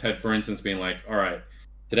course had, for instance, been like, all right,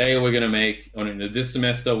 today we're going to make, this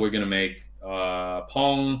semester we're going to make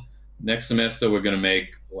Pong, next semester we're going to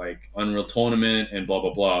make, like, Unreal Tournament and blah,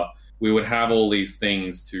 blah, blah, we would have all these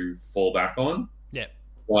things to fall back on. Yeah.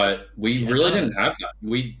 But we really didn't have that.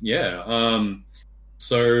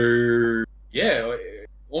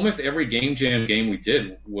 Almost every game jam game we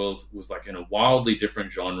did was like in a wildly different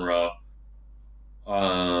genre,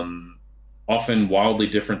 often wildly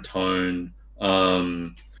different tone.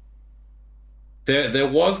 There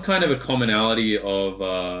was kind of a commonality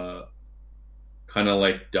of kind of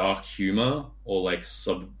like dark humor, or like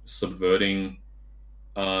subverting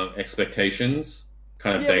expectations,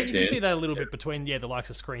 kind of baked in. You can see that a little bit between the likes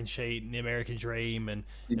of Screensheet and the American Dream and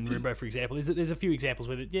Roomba, for example. There's a few examples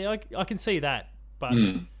with it. Yeah, I can see that. But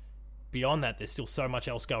beyond that, there's still so much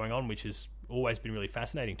else going on, which has always been really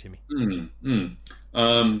fascinating to me.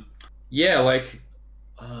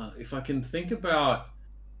 If I can think about...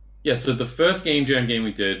 Yeah, so the first game jam game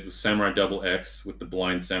we did was Samurai Double X with the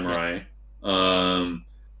Blind Samurai. The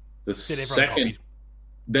second...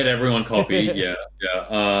 That everyone copied, yeah.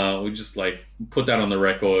 We just, like, put that on the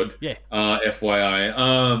record. Yeah.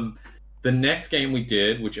 FYI. The next game we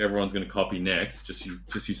did, which everyone's going to copy next, just you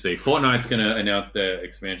see, Fortnite's going to announce their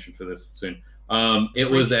expansion for this soon.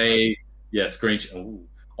 It was a screenshot.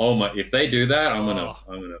 Oh my! If they do that, I'm gonna.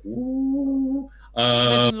 Ooh.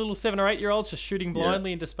 Imagine the little 7 or 8 year olds just shooting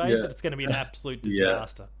blindly into space, and it's going to be an absolute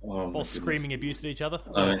disaster. All screaming abuse at each other.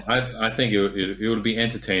 I think it would be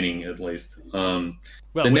entertaining, at least. When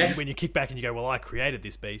you kick back and you go, "Well, I created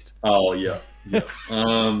this beast." Oh yeah.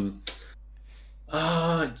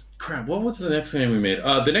 Crap. What was the next game we made?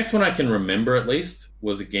 The next one I can remember, at least,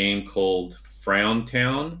 was a game called Frown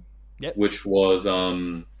Town, Yep. which was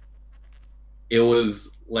it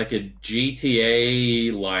was like a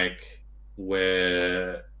GTA, like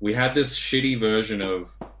where we had this shitty version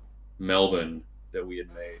of Melbourne that we had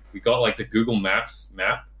made. We got like the Google Maps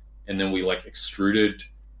map, and then we like extruded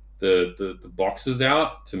the boxes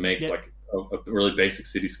out to make like a really basic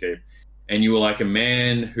cityscape. And you were like a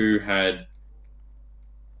man who had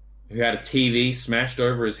a TV smashed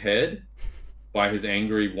over his head by his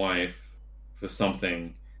angry wife for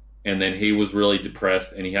something, and then he was really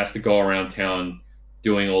depressed, and he has to go around town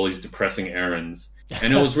doing all these depressing errands.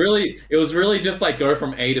 And it was really just like go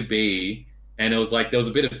from A to B, and it was like there was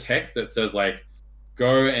a bit of text that says like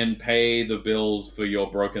go and pay the bills for your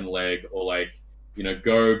broken leg, or like, you know,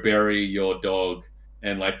 go bury your dog,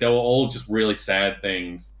 and like they were all just really sad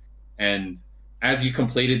things. And as you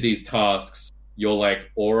completed these tasks, your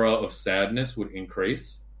like aura of sadness would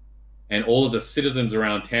increase, and all of the citizens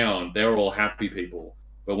around town, they were all happy people.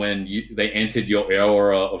 But when they entered your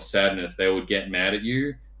aura of sadness, they would get mad at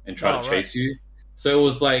you and try to chase you. So it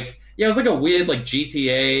was like, it was like a weird like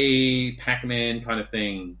GTA, Pac-Man kind of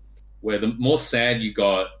thing, where the more sad you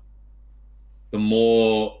got, the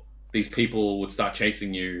more these people would start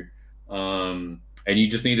chasing you, and you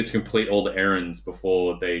just needed to complete all the errands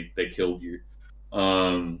before they killed you.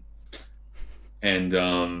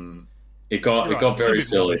 It got very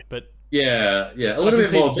silly, morbid, but yeah, a little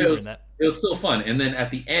bit more. It was still fun. And then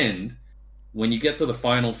at the end, when you get to the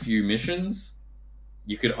final few missions,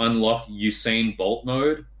 you could unlock Usain Bolt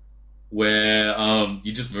mode, where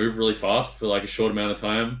you just move really fast for like a short amount of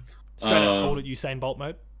time. Straight up called it Usain Bolt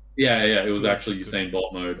mode. Yeah, it was actually Usain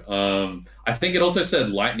Bolt mode. I think it also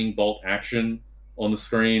said lightning bolt action on the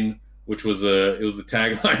screen, which was the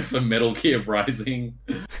tagline for Metal Gear Rising.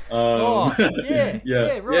 Of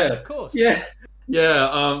course.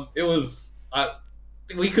 Yeah. It was.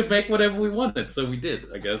 We could make whatever we wanted, so we did,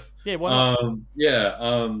 I guess. Yeah, why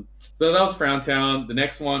not? So that was Frown Town. The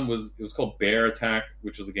next one was called Bear Attack,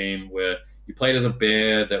 which was a game where you played as a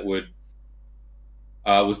bear that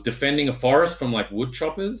was defending a forest from like wood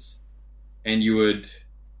choppers, and you would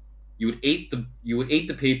eat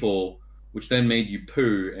the people, which then made you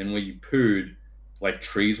poo, and when you pooed, like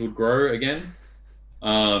trees would grow again.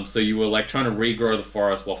 So you were like trying to regrow the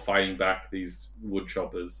forest while fighting back these wood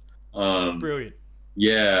choppers. Brilliant.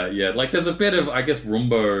 Yeah. Like there's a bit of, I guess,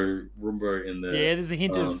 Rumbo in there. Yeah, there's a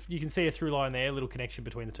hint of, you can see a through line there, a little connection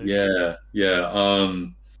between the two. Yeah.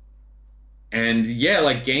 And yeah,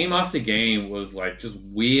 like game after game was like just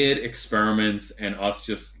weird experiments and us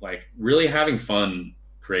just like really having fun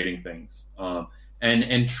creating things.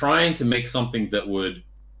 And trying to make something that would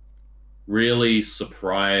really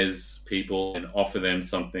surprise people and offer them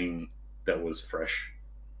something that was fresh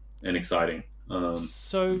and exciting.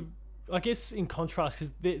 So I guess in contrast,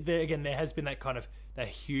 because there has been that kind of that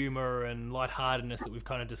humor and lightheartedness that we've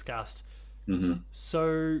kind of discussed. Mm-hmm.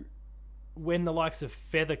 So when the likes of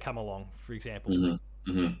Feather come along, for example,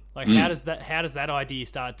 like how does that idea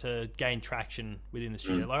start to gain traction within the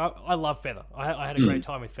studio? Like I love Feather. I had a great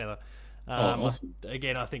time with Feather. Awesome.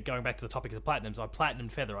 Again, I think going back to the topic of the platinums, I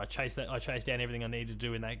platinumed Feather. I chased down everything I needed to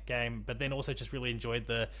do in that game, but then also just really enjoyed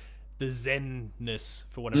the zen-ness,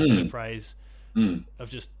 for whatever the phrase, of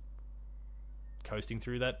just coasting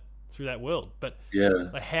through that world. But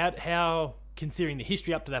like how considering the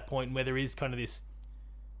history up to that point, where there is kind of this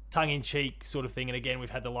tongue-in-cheek sort of thing, and again we've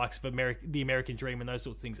had the likes of the American Dream and those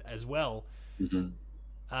sorts of things as well.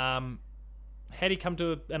 How do you come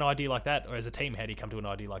to an idea like that, or as a team, how do you come to an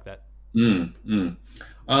idea like that?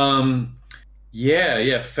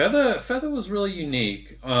 Feather was really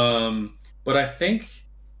unique, but I think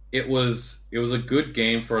it was a good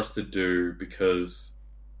game for us to do because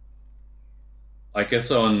I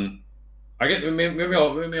guess maybe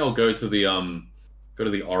I'll go to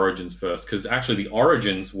the origins first, because actually the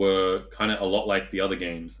origins were kind of a lot like the other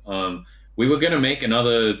games. We were going to make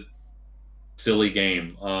another silly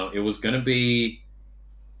game. It was going to be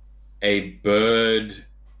a bird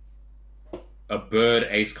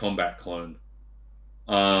Ace Combat clone.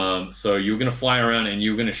 So you were going to fly around and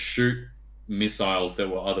you were going to shoot missiles that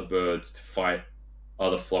were other birds to fight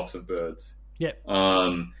other flocks of birds. Yep.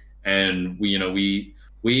 And we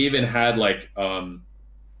even had like a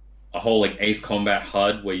whole like Ace Combat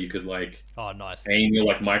HUD where you could like nice aim your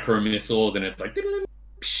like micro missiles, and it's like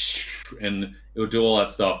and it would do all that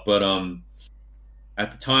stuff. But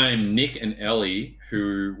at the time, Nick and Ellie,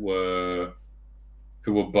 who were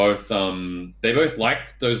both they both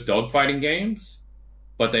liked those dogfighting games,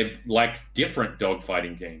 but they liked different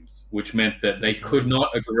dogfighting games, which meant that they could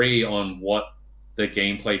not agree on what the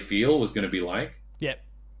gameplay feel was going to be like. Yep.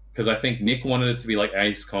 because I think Nick wanted it to be like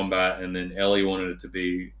Ace Combat, and then Ellie wanted it to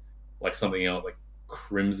be like something else, like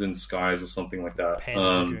Crimson Skies or something like that.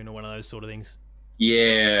 Panzer Dragoon or one of those sort of things.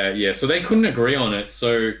 Yeah. So they couldn't agree on it.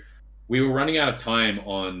 So we were running out of time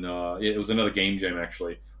on. It was another game jam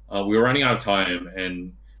actually. We were running out of time,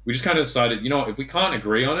 and we just kind of decided, if we can't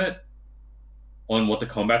agree on it, on what the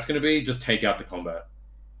combat's going to be, just take out the combat.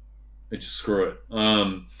 And just screw it.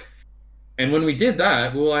 And when we did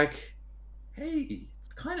that, we were like, hey,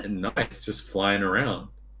 it's kind of nice just flying around.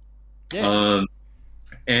 Yeah.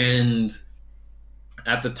 And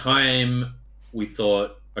at the time, we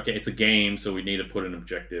thought, okay, it's a game, so we need to put an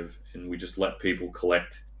objective. And we just let people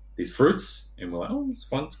collect these fruits. And we're like, oh, it's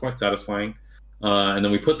fun. It's quite satisfying. And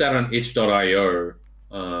then we put that on itch.io,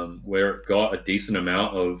 where it got a decent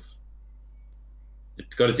amount of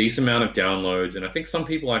downloads, and I think some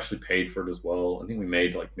people actually paid for it as well. I think we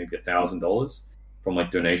made like maybe $1,000 from like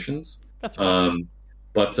donations. That's right.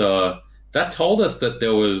 But that told us that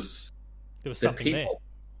there was something there.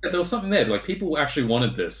 There was something there. Like people actually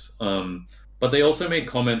wanted this. But they also made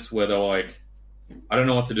comments where they're like, I don't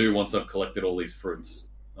know what to do once I've collected all these fruits.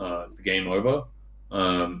 Is the game over?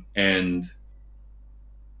 And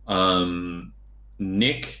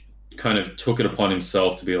Nick kind of took it upon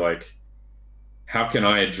himself to be like, how can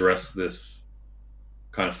I address this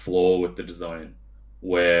kind of flaw with the design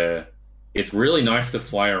where it's really nice to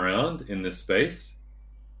fly around in this space,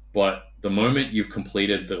 but the moment you've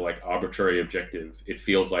completed the like arbitrary objective, it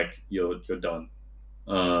feels like you're done.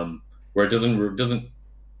 Where it doesn't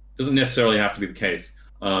necessarily have to be the case.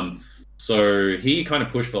 So he kind of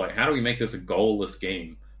pushed for like, how do we make this a goalless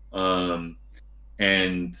game?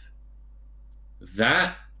 And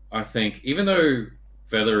that, I think, even though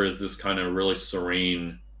Feather is this kind of really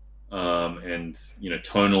serene and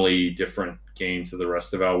tonally different game to the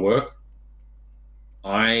rest of our work,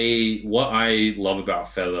 what I love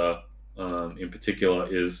about Feather in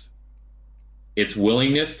particular is its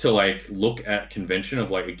willingness to like look at convention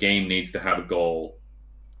of like a game needs to have a goal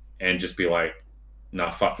and just be like,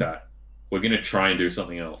 nah, fuck that. We're going to try and do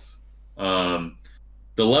something else.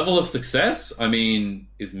 The level of success, I mean,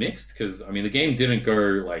 is mixed because, I mean, the game didn't go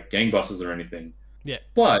like gangbusters or anything. Yeah.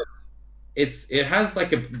 But it has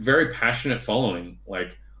like a very passionate following.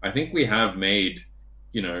 Like, I think we have made,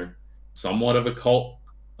 somewhat of a cult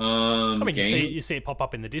game. You see it pop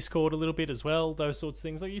up in the Discord a little bit as well, those sorts of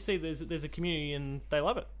things. Like you see there's a community and they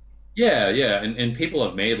love it. Yeah. And people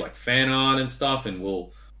have made like fan art and stuff, and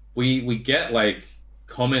we get like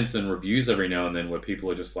comments and reviews every now and then where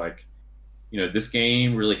people are just like, this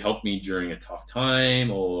game really helped me during a tough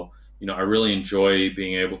time, or, I really enjoy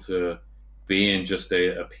being able to be in just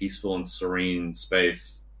a peaceful and serene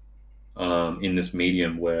space in this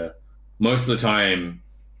medium where most of the time,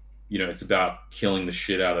 it's about killing the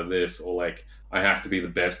shit out of this, or like I have to be the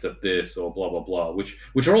best at this, or blah blah blah,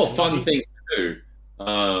 which are all fun things to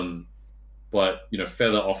do. But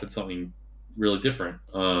Feather offered something really different.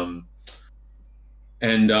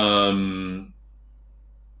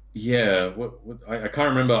 Yeah, I can't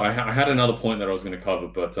remember. I had another point that I was going to cover,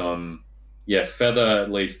 but Feather,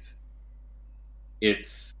 at least it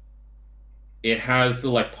has the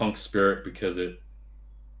like punk spirit because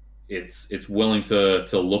it's willing to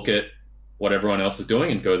look at what everyone else is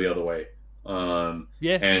doing and go the other way.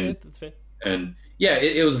 That's fair. And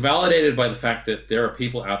it was validated by the fact that there are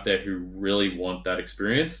people out there who really want that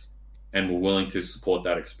experience and were willing to support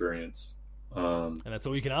that experience. And that's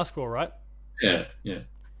all you can ask for, right? Yeah.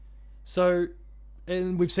 So,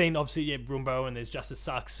 and we've seen obviously Brumbo, and there's Justice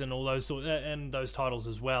Sucks and all those and those titles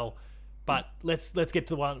as well. But let's get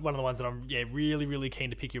to one of the ones that I'm really really keen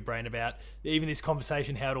to pick your brain about. Even this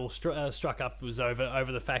conversation, how it all struck up was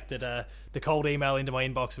over the fact that the cold email into my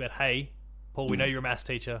inbox about, hey, Paul, we know you're a maths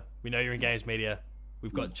teacher, we know you're in games media,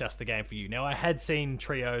 we've got just the game for you. Now I had seen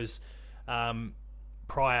Trios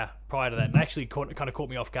prior to that, and actually kind of caught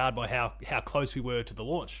me off guard by how close we were to the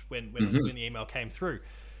launch when the email came through.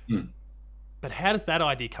 But how does that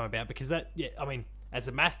idea come about? Because I mean, as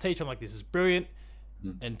a math teacher, I'm like, this is brilliant,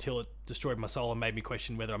 until it destroyed my soul and made me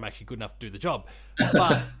question whether I'm actually good enough to do the job.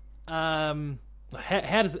 But how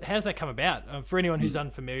does that come about? For anyone who's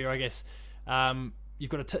unfamiliar, I guess you've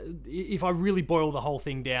got if I really boil the whole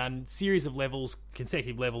thing down, series of levels,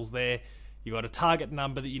 consecutive levels there. You've got a target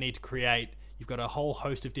number that you need to create. You've got a whole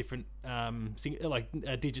host of different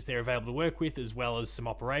digits there available to work with, as well as some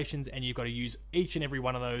operations, and you've got to use each and every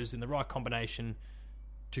one of those in the right combination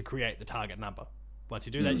to create the target number. Once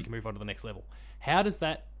you do that, you can move on to the next level. How does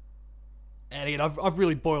that... And again, I've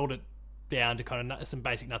really boiled it down to kind of some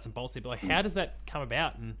basic nuts and bolts there, but how does that come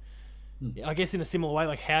about? And I guess in a similar way,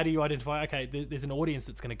 like how do you identify, okay, there's an audience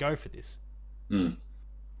that's going to go for this?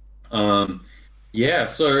 Um, yeah.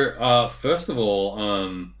 So first of all,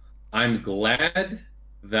 I'm glad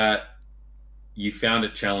that you found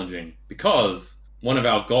it challenging because one of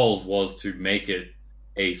our goals was to make it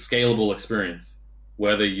a scalable experience.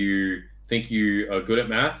 Whether you think you are good at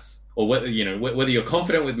maths, or whether whether you're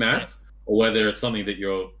confident with Yeah. maths, or whether it's something that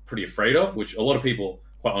you're pretty afraid of, which a lot of people,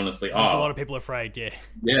 quite honestly, There's a lot are. of people afraid. Yeah.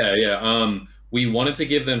 Yeah, yeah. We wanted to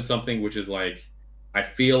give them something which is like, I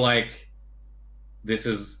feel like this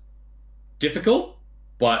is difficult,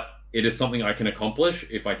 but it is something I can accomplish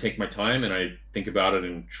if I take my time and I think about it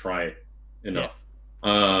and try it Yeah. enough.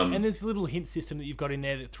 And there's the little hint system that you've got in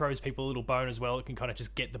there that throws people a little bone as well. It can kind of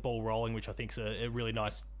just get the ball rolling, which I think is a really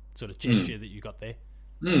nice sort of gesture that you got there.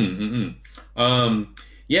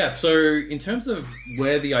 Yeah. So in terms of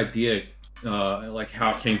where the idea, like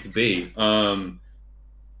how it came to be,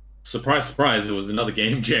 surprise, surprise, it was another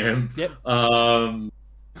game jam. Yep.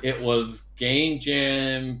 It was Game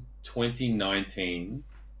Jam 2019.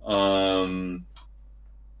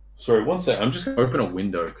 Sorry, one sec. I'm just gonna open a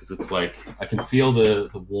window because it's like I can feel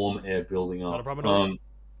the warm air building up. Not a problem at all.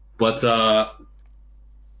 But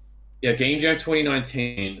yeah, Game Jam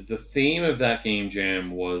 2019. The theme of that Game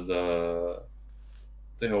Jam was the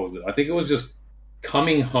hell was it? I think it was just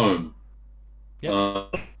coming home.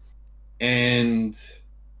 Yep. And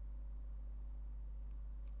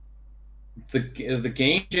the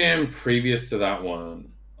Game Jam previous to that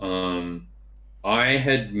one, I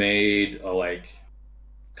had made a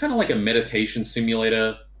kind of like a meditation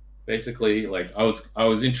simulator, basically. Like I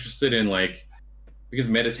was interested in like because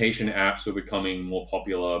meditation apps were becoming more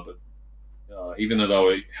popular, but even though they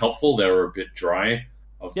were helpful, they were a bit dry.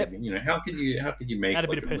 I was thinking, how could you make Add a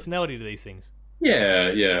bit like of personality to these things. yeah,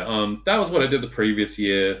 yeah. That was what I did the previous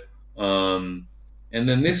year. And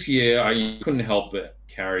then this year, I couldn't help but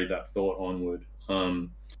carry that thought onward.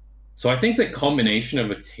 So I think the combination of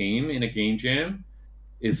a team in a game jam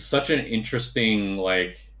is such an interesting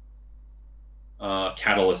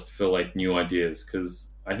catalyst for like new ideas because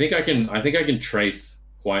I think I can trace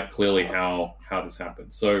quite clearly how this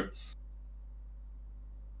happened. So,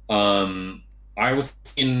 I was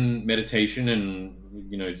in meditation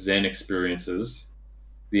and Zen experiences.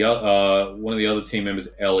 The one of the other team members,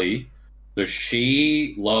 Ellie, so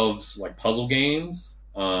she loves like puzzle games,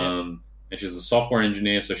 and she's a software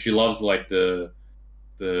engineer, so she loves like the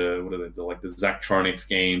what are they, like the Zachtronics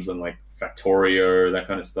games and like Factorio, that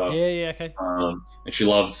kind of stuff. Yeah, okay. And she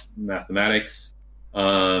loves mathematics.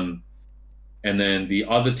 And then the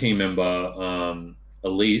other team member,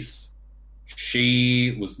 Elise,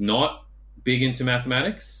 she was not big into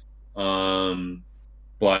mathematics,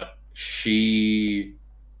 but she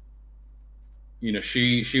I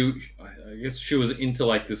guess she was into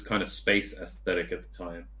like this kind of space aesthetic at the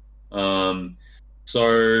time.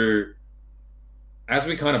 So as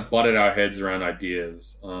we kind of butted our heads around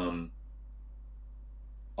ideas,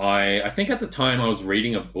 I think at the time I was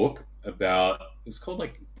reading a book about, it was called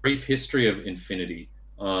like Brief History of Infinity,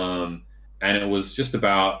 and it was just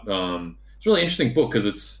about it's a really interesting book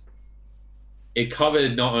because it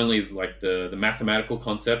covered not only like the mathematical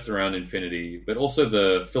concepts around infinity, but also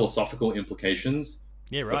the philosophical implications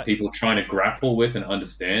of people trying to grapple with and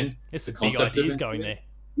understand it's the big concept ideas of going there.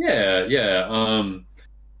 Yeah, yeah.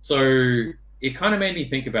 So it kind of made me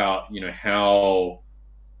think about how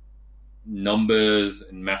numbers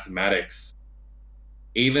and mathematics,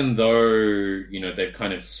 even though they've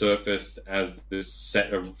kind of surfaced as this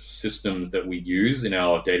set of systems that we use in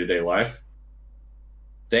our day-to-day life,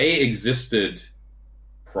 they existed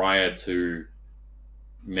prior to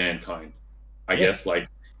mankind. I guess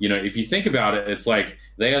if you think about it, it's like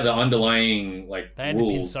they are the underlying they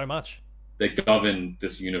rules so much that govern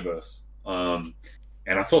this universe. And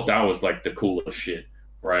I thought that was like the coolest shit,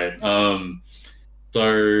 right?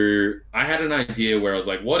 So I had an idea where I was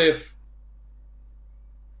like, what if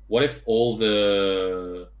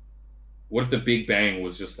the Big Bang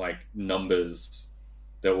was just like numbers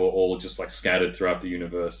that were all just like scattered throughout the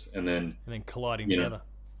universe and then colliding together.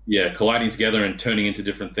 Yeah, colliding together and turning into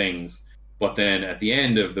different things. But then at the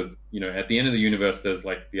end of the universe, there's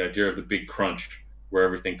like the idea of the big crunch where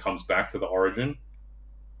everything comes back to the origin.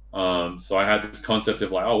 So I had this concept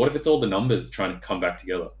of like, oh, what if it's all the numbers trying to come back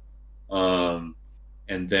together? And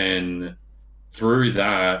then through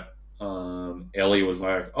that, Ellie was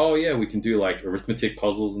like, oh yeah, we can do like arithmetic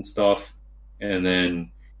puzzles and stuff. And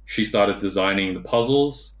then she started designing the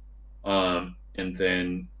puzzles. And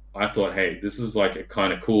then I thought, hey, this is like a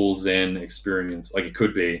kind of cool Zen experience. Like it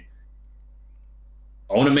could be.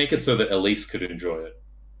 I want to make it so that Elise could enjoy it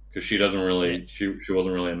because she doesn't really, she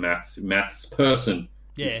wasn't really a maths person.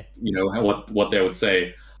 Yeah. Is, what they would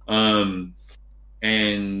say. And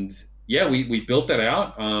And yeah, we built that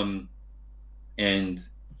out. And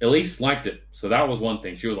Elise liked it, so that was one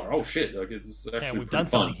thing. She was like, "Oh shit, like it's actually we've pretty done fun."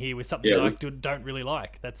 something here with something Yeah, I don't really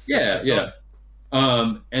like. That's a yeah, good yeah.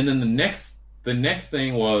 sign. And then the next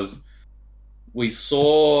thing was we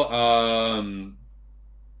saw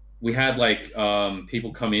we had like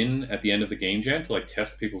people come in at the end of the game jam to like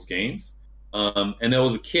test people's games. And there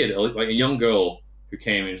was a kid, like a young girl, who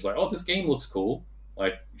came and was like, "Oh, this game looks cool."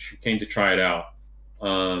 Like she came to try it out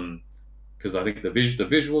because I think the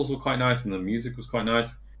visuals were quite nice and the music was quite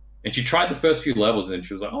nice. And she tried the first few levels and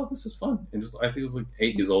she was like, "Oh, this is fun." And just I think it was like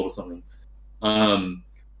 8 years old or something.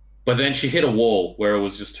 But then she hit a wall where it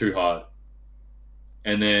was just too hard.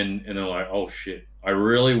 And then like, "Oh shit, I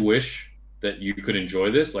really wish that you could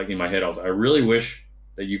enjoy this." Like in my head, I was like, "I really wish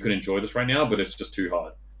that you could enjoy this right now, but it's just too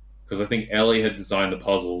hard." Because I think Ellie had designed the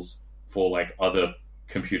puzzles for like other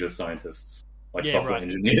computer scientists, like software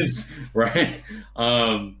engineers, right?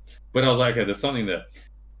 But I was like, "Okay, there's something there."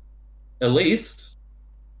 Elise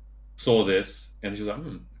saw this and she was like,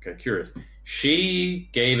 "Okay, curious." She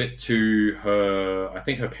gave it to I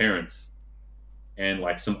think her parents and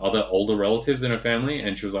like some other older relatives in her family,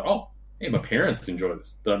 and she was like, "Oh, hey, my parents enjoy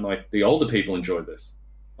this. Like the older people enjoy this."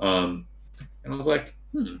 And I was like,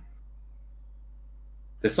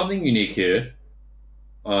 there's something unique here.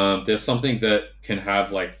 There's something that can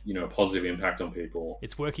have like a positive impact on people.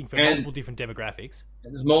 It's working for multiple different demographics.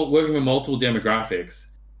 It's working for multiple demographics,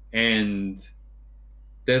 and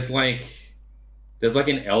there's like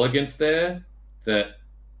an elegance there that,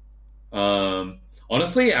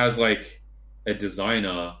 honestly, as like a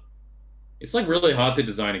designer, it's like really hard to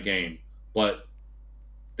design a game, but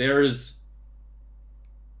there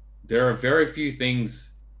are very few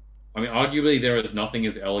things. I mean, arguably, there is nothing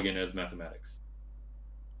as elegant as mathematics,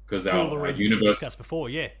 because our universe discussed before,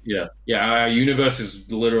 yeah, our universe is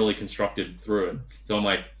literally constructed through it. So I'm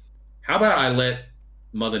like, how about I let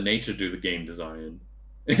Mother Nature do the game design,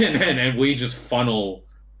 and we just funnel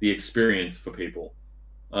the experience for people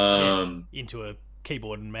into a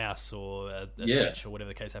keyboard and mouse or a Switch or whatever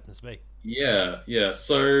the case happens to be. Yeah.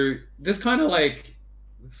 So this kind of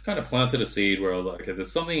planted a seed where I was like, okay,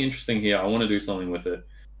 there's something interesting here. I want to do something with it.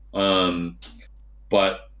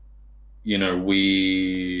 But it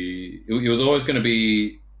was always going to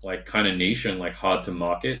be like kind of niche and like hard to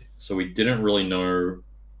market. So we didn't really know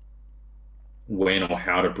when or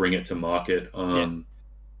how to bring it to market.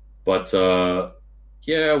 But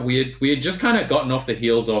we had just kind of gotten off the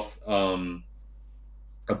heels of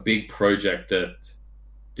a big project that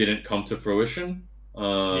didn't come to fruition.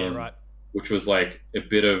 Which was like a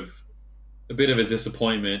bit of a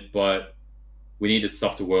disappointment, but we needed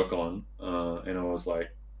stuff to work on, and I was like,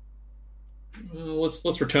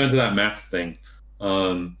 let's return to that maths thing.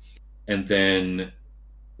 And then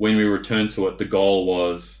when we returned to it, the goal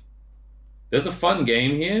was, there's a fun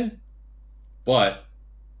game here, but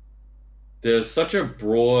there's such a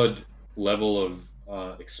broad level of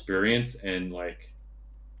experience and like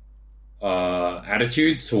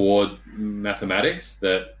attitudes toward mathematics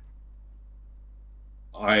that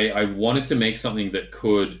I wanted to make something that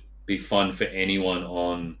could be fun for anyone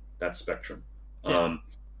on that spectrum.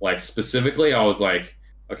 Like specifically, I was like,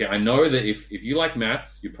 okay, I know that if you like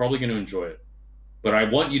maths, you're probably going to enjoy it, but I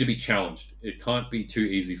want you to be challenged. It can't be too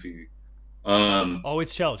easy for you.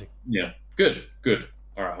 It's challenging. Yeah, good.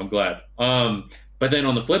 All right, I'm glad. But then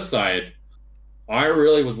on the flip side, I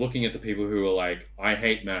really was looking at the people who were like, I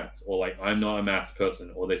hate maths, or like, I'm not a maths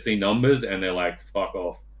person, or they see numbers and they're like, fuck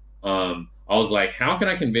off. I was like, how can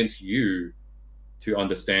I convince you to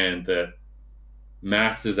understand that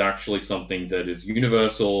maths is actually something that is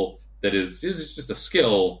universal, that is just a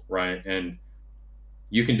skill, right? And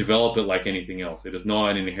you can develop it like anything else. It is not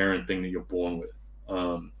an inherent thing that you're born with.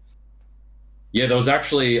 There was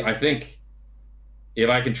actually, I think, if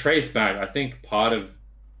I can trace back, I think part of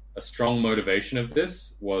a strong motivation of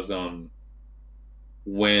this was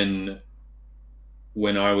when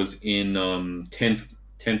I was in 10th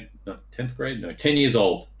grade? No, 10 years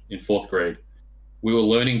old in 4th grade. We were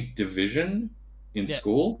learning division in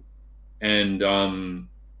school, and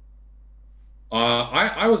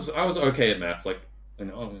I was okay at maths. Like,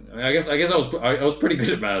 I guess I was pretty good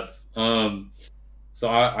at maths. So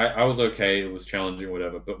I was okay. It was challenging, or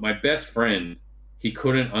whatever. But my best friend, he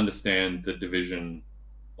couldn't understand the division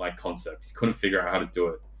like concept. He couldn't figure out how to do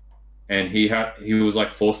it, and he was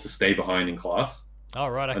like forced to stay behind in class. Oh,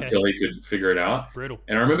 right, okay. Until he could figure it out. Brutal.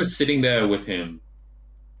 And I remember sitting there with him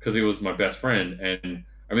because he was my best friend, and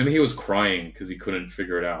I remember he was crying because he couldn't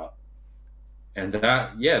figure it out. And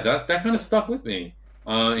that kind of stuck with me.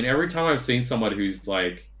 And every time I've seen somebody who's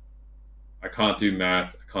like, I can't do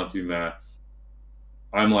maths,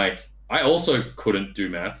 I'm like, I also couldn't do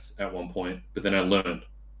maths at one point, but then I learned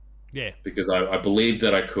Yeah. because I believed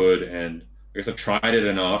that I could, and I guess I tried it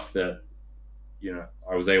enough that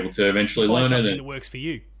I was able to eventually Find learn it. something And that works for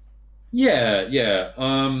you. yeah, yeah,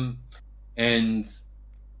 and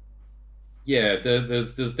yeah,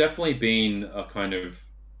 there's definitely been a kind of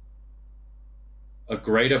a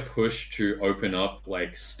greater push to open up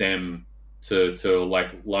like STEM to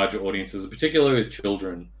like larger audiences, particularly with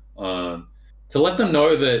children, to let them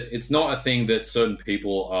know that it's not a thing that certain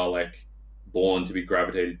people are like born to be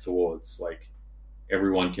gravitated towards. Like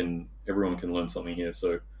everyone can learn something here.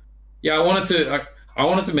 So yeah, I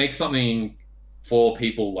wanted to make something for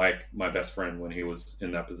people like my best friend when he was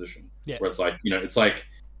in that position, Yeah. where it's like it's like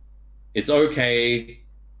it's okay.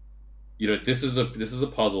 This is a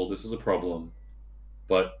puzzle. This is a problem,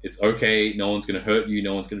 but it's okay. No one's going to hurt you.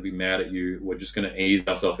 No one's going to be mad at you. We're just going to ease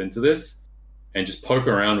ourselves into this and just poke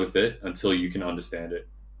around with it until you can understand it.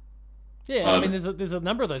 Yeah, I mean, there's a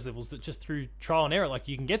number of those levels that just through trial and error, like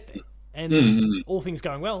you can get there, and all things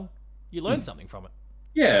going well, you learn something from it.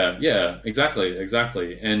 Yeah, exactly.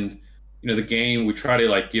 And the game, we try to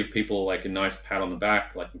like give people like a nice pat on the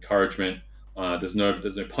back, like encouragement. There's no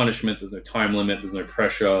punishment. There's no time limit. There's no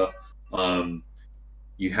pressure.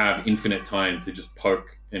 You have infinite time to just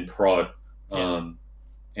poke and prod.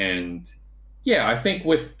 And yeah, I think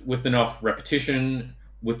with enough repetition,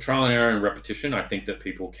 with trial and error and repetition, I think that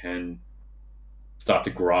people can start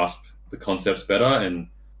to grasp the concepts better. And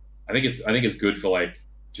I think it's good for like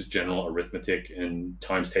just general arithmetic and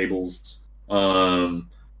times tables,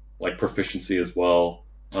 like proficiency as well.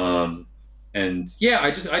 And yeah,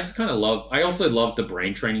 I just kind of love. I also love the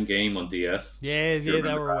brain training game on DS. Yeah, they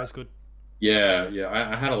were always good. Yeah.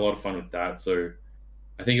 I had a lot of fun with that. So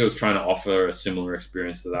I think it was trying to offer a similar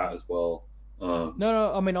experience to that as well.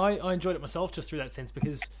 No, I mean, I enjoyed it myself just through that sense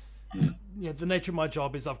because the nature of my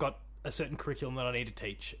job is I've got a certain curriculum that I need to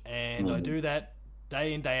teach, and I do that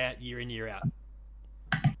day in, day out, year in, year out.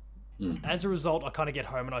 As a result, I kind of get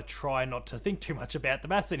home and I try not to think too much about the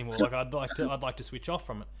maths anymore. Like I'd like to switch off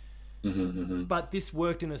from it. But this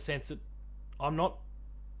worked in the sense that I'm not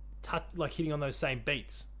hitting on those same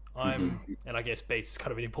beats. And I guess beats is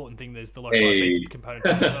kind of an important thing. There's the localized beats component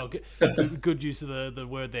as well. Good use of the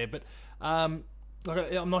word there, but I'm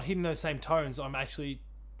not hitting those same tones. I'm actually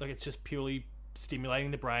it's just purely stimulating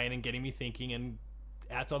the brain and getting me thinking and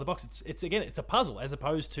outside the box. It's a puzzle as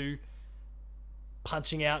opposed to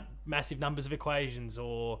punching out massive numbers of equations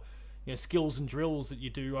or skills and drills that you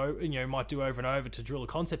do might do over and over to drill a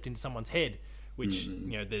concept into someone's head, which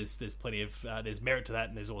there's plenty of there's merit to that,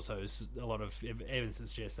 and there's also a lot of evidence that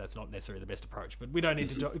suggests that's not necessarily the best approach, but we don't need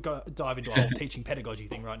to dive into a whole teaching pedagogy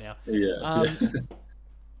thing right now.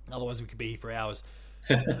 Otherwise we could be here for hours.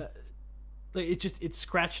 It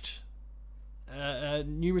scratched a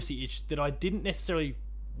numeracy itch that I didn't necessarily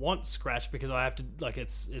want scratched because I have to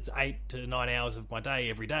it's 8 to 9 hours of my day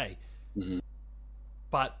every day.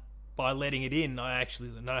 But by letting it in, I actually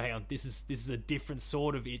hang on, this is a different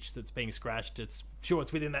sort of itch that's being scratched. It's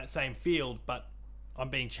within that same field, but I'm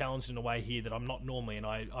being challenged in a way here that I'm not normally, and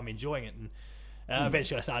I'm enjoying it. And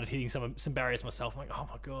eventually I started hitting some barriers myself. I'm like, oh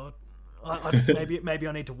my god, maybe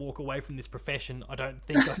I need to walk away from this profession. I don't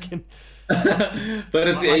think I can. But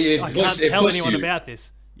I can't tell anyone about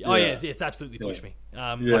this. Oh yeah, it's absolutely pushed me.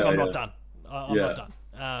 I'm not done. I'm not done.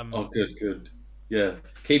 Oh, good. Yeah,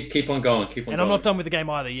 keep on going. I'm not done with the game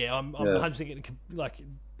either. Yeah, I'm 100%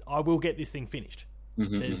 I will get this thing finished.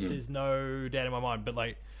 There's no doubt in my mind. But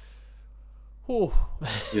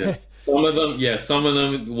some of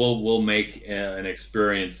them will make an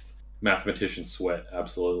experienced mathematician sweat.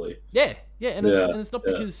 Absolutely. Yeah, and it's not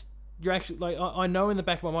because you're actually I know in the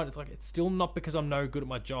back of my mind it's still not because I'm no good at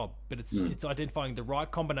my job, but it's identifying the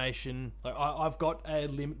right combination. I've got a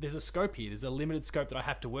limit. There's a scope here. There's a limited scope that I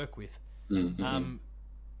have to work with.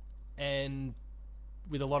 And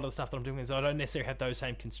with a lot of the stuff that I'm doing is I don't necessarily have those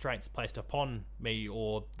same constraints placed upon me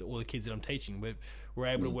or the kids that I'm teaching. We're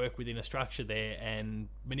able to work within a structure there and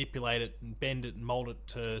manipulate it and bend it and mold it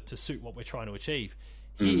to suit what we're trying to achieve.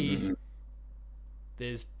 Here,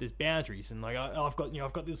 there's boundaries, and I've got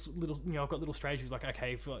this little I've got little strategies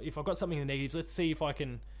okay, if I've got something in the negatives, let's see if I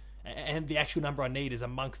can, and the actual number I need is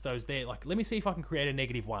amongst those there. Let me see if I can create a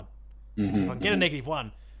 -1. Because if I can get a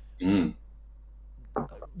 -1,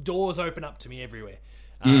 doors open up to me everywhere.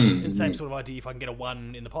 And same sort of idea if I can get a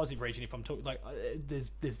 1 in the positive region. If I'm talking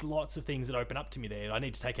there's lots of things that open up to me there. I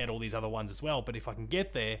need to take out all these other ones as well. But if I can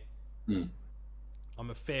get there, I'm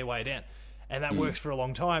a fair way down, and that works for a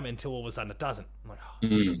long time until all of a sudden it doesn't. I'm like, oh,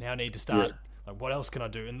 shit, now I need to start. What else can I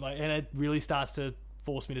do? And it really starts to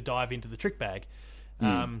force me to dive into the trick bag.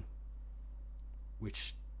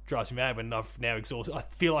 which drives me mad when I've now exhausted. I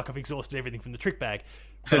feel like I've exhausted everything from the trick bag,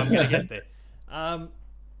 but I'm going to get there.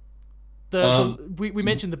 We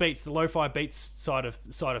mentioned the beats, the lo-fi beats side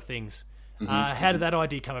of things. How did that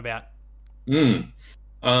idea come about? I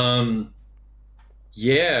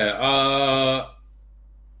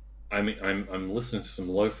mean, I'm listening to some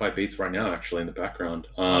lo-fi beats right now, actually, in the background.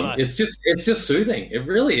 Nice. It's just soothing. It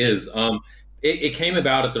really is. It came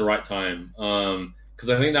about at the right time. Because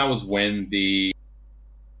I think that was when the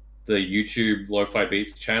YouTube lo-fi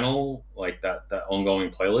beats channel, like that ongoing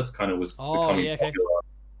playlist, kind of was becoming popular.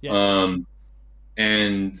 Yeah.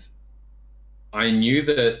 And I knew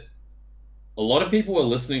that a lot of people were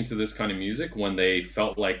listening to this kind of music when they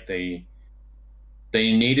felt like they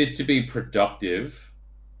needed to be productive,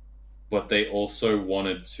 but they also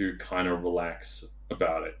wanted to kind of relax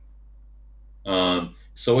about it.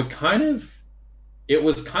 So it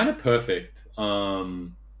was kind of perfect,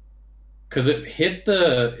 because it hit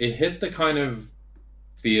the kind of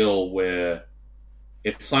feel where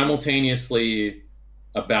it's simultaneously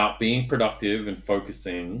about being productive and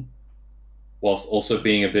focusing, whilst also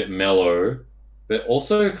being a bit mellow, but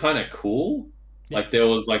also kind of cool. Yeah. Like there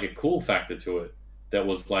was like a cool factor to it that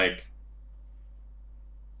was like,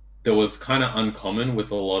 that was kind of uncommon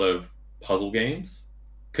with a lot of puzzle games,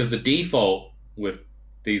 because the default with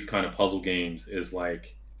these kind of puzzle games is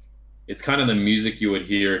like, it's kind of the music you would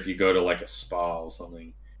hear if you go to like a spa or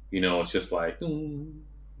something. You know, it's just like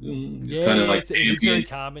just kind of like it's very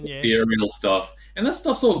calming, ethereal stuff, and that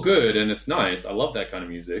stuff's all good and it's nice. I love that kind of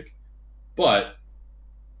music, but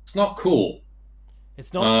it's not cool.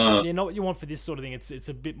 It's not not what you want for this sort of thing. It's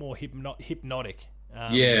a bit more hypnotic.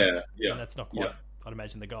 And that's not quite, I'd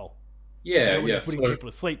imagine, the goal. Putting people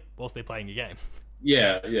to sleep whilst they're playing your game.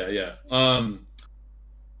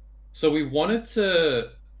 So we wanted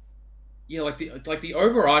to, like the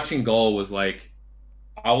overarching goal was like,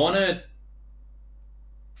 I want to,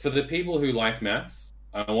 for the people who like maths,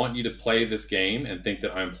 I want you to play this game and think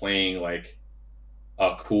that I'm playing like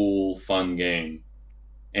a cool, fun game.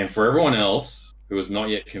 And for everyone else who is not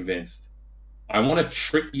yet convinced, I want to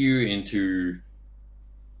trick you into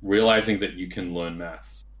realizing that you can learn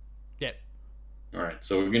maths. Yep. All right.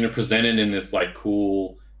 So we're going to present it in this like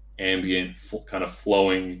cool, ambient, kind of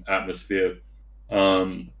flowing atmosphere.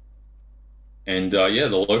 The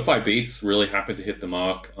lo-fi beats really happened to hit the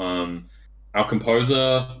mark. Our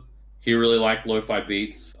composer, he really liked lo-fi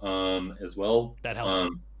beats as well. That helps.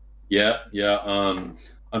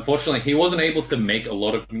 Unfortunately, he wasn't able to make a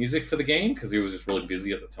lot of music for the game because he was just really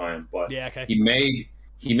busy at the time. But he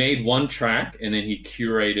made one track, and then he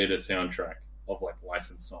curated a soundtrack of like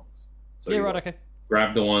licensed songs. So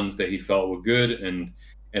grabbed the ones that he felt were good, and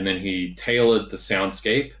then he tailored the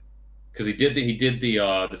soundscape, because he did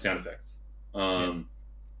the sound effects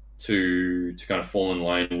to kind of fall in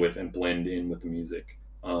line with and blend in with the music.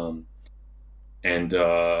 I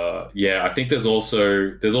think there's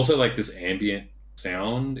also like this ambient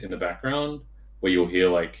sound in the background where you'll hear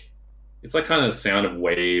like, it's like kind of the sound of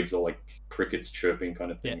waves or like crickets chirping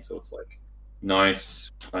kind of thing. So it's like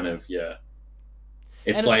nice kind of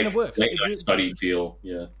it's like it works. Late night study feel.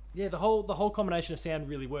 The whole combination of sound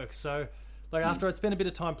really works. So like after I'd spent a bit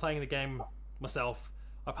of time playing the game myself,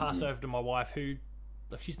 I passed over to my wife, who,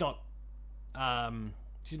 like, she's not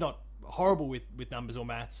horrible with numbers or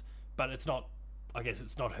maths, but it's not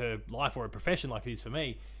her life or her profession like it is for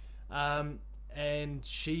me. And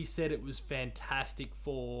she said it was fantastic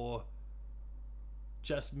for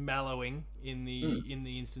just mellowing in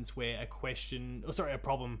the instance where a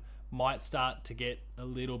problem might start to get a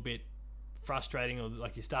little bit frustrating, or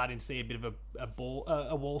like you're starting to see a bit of a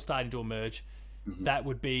wall starting to emerge. That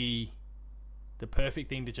would be the perfect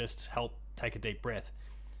thing to just help take a deep breath.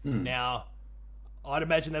 Now, I'd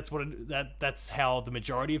imagine that's how the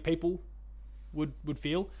majority of people would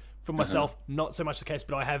feel. For myself, not so much the case,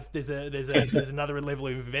 but there's another level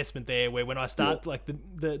of investment there where when I start, like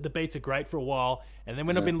the beats are great for a while, and then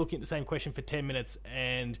when I've been looking at the same question for 10 minutes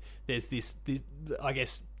and there's this I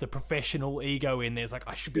guess the professional ego in there's like,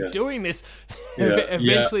 I should be doing this.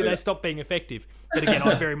 Eventually they stop being effective. But again,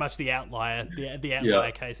 I'm very much the outlier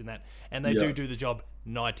case in that, and they do the job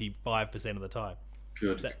 95% of the time.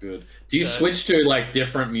 Good. Do you switch to like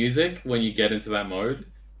different music when you get into that mode?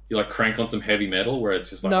 You like crank on some heavy metal where it's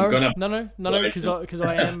just like, no, because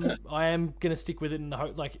I am gonna stick with it in the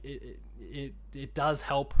hope, like it does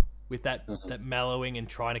help with that mellowing and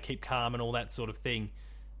trying to keep calm and all that sort of thing.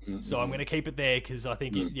 So I'm going to keep it there, because I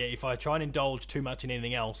think if I try and indulge too much in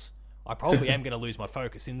anything else, I probably am going to lose my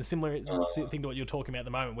focus. In the similar thing to what you're talking about at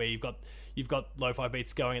the moment, where you've got lo-fi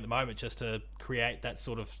beats going at the moment just to create that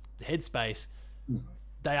sort of headspace,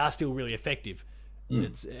 they are still really effective.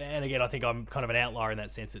 And again, I think I'm kind of an outlier in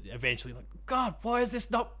that sense. That eventually, like, God, why is this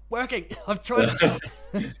not working? I've tried.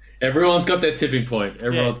 Everyone's got their tipping point.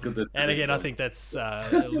 Everyone's got their tipping And again, point. I think that's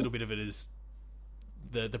a little bit of it is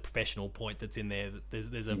the professional point that's in there.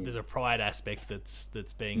 There's a pride aspect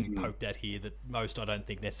that's being poked at here that most I don't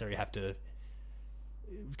think necessarily have to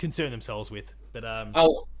concern themselves with. But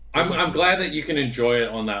I'm glad that you can enjoy it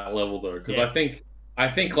on that level though, because I think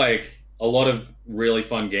like a lot of really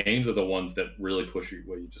fun games are the ones that really push you,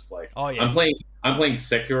 where you just like, I'm playing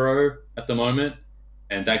Sekiro at the moment,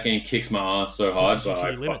 and that game kicks my ass so hard, but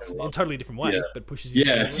I limits in a totally different way, but pushes you to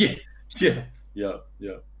your limits.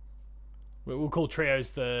 Yeah. We'll call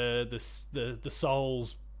Trios the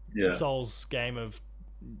Souls Souls game of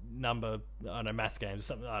number, I don't know, maths games or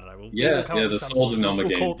something. I don't know. The Souls of number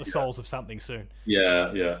games. We'll call it the Souls of something soon.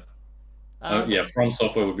 Yeah. From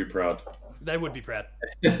Software would be proud. They would be proud.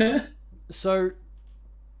 So,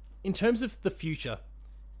 in terms of the future,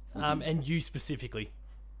 and you specifically,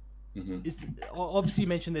 obviously you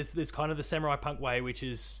mentioned there's kind of the Samurai Punk way, which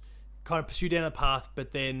is kind of pursue down a path,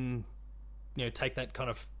 but then take that kind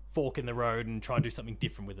of fork in the road and try and do something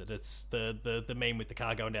different with it. It's the meme with the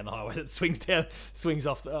car going down the highway that swings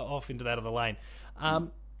off into that other lane.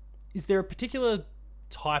 Is there a particular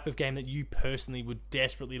type of game that you personally would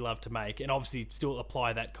desperately love to make, and obviously still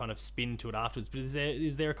apply that kind of spin to it afterwards? But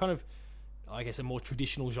is there a kind of, I guess, a more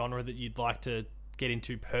traditional genre that you'd like to get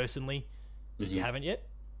into personally that you haven't yet?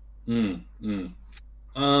 And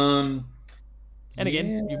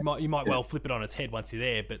again, you might well flip it on its head once you're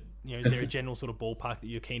there, but is there a general sort of ballpark that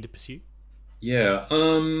you're keen to pursue? Yeah,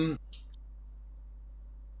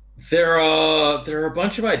 there are a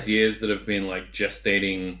bunch of ideas that have been like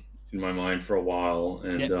gestating in my mind for a while,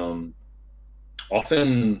 and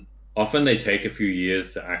often they take a few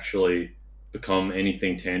years to actually become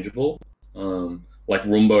anything tangible. Like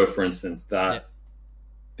Rumbo, for instance, the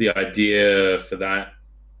idea for that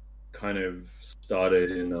kind of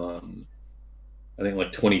started in I think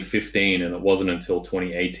like 2015, and it wasn't until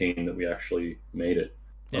 2018 that we actually made it.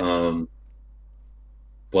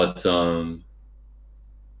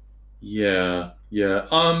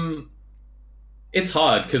 It's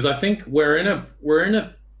hard because I think we're in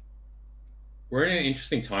an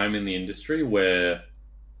interesting time in the industry where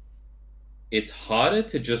it's harder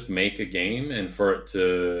to just make a game and for it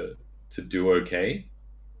to do okay.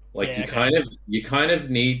 Like you kind of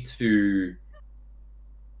need to.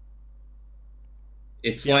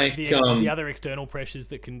 It's like the other external pressures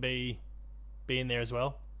that can be in there as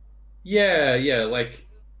well. Yeah. Like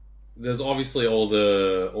there's obviously all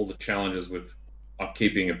the challenges with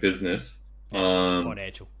upkeeping a business.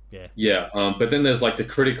 Financial, but then there's like the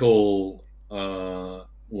critical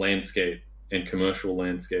landscape and commercial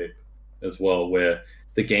landscape as well, where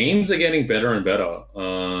the games are getting better and better,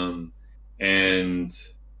 and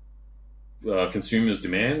consumers'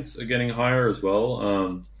 demands are getting higher as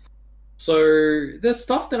well. So there's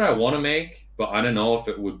stuff that I want to make, but I don't know if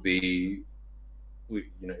it would be,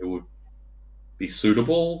 it would be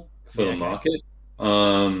suitable for the market.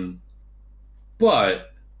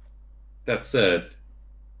 But that said,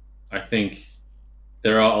 I think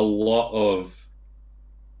there are a lot of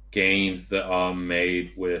games that are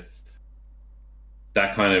made with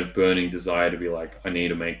that kind of burning desire to be like, I need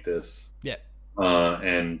to make this. Yeah.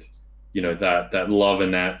 And that love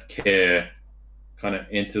and that care kind of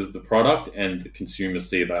enters the product, and the consumers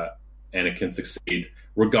see that, and it can succeed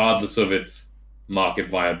regardless of its market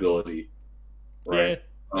viability. Right.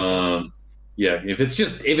 If it's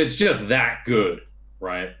just that good,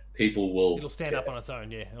 right? It'll stand up on its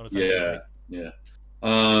own,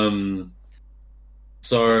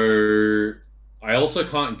 So I also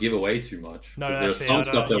can't give away too much. No, there's some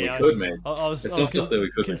stuff that we could make. I was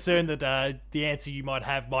concerned that the answer you might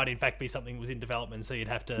have might in fact be something that was in development, so you'd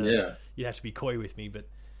have to be coy with me, but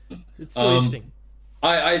it's still interesting.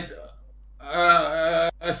 I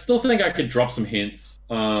still think I could drop some hints.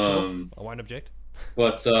 Sure. I won't object.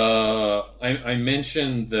 But I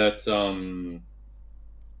mentioned that.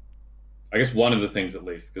 I guess one of the things, at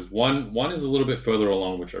least, because one is a little bit further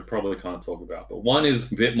along, which I probably can't talk about, but one is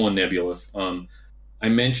a bit more nebulous. I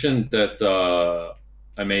mentioned that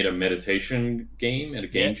I made a meditation game at a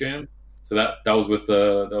game jam, so that was with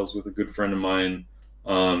a good friend of mine.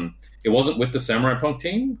 It wasn't with the Samurai Punk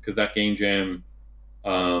team because that game jam,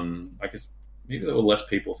 I guess maybe there were less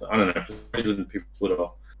people. So I don't know. For some reason, people split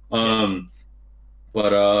off.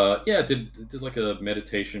 Did like a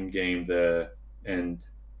meditation game there, and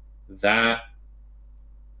that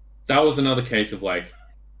was another case of like,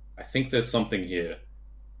 I think there's something here,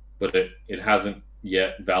 but it hasn't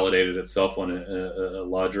yet validated itself on a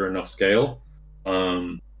larger enough scale.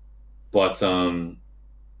 But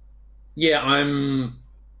yeah, I'm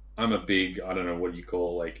a big, I don't know what you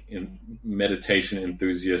call, like, in meditation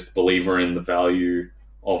enthusiast, believer in the value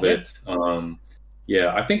of Yep. it.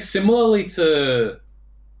 Yeah, I think similarly to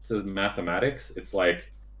mathematics, it's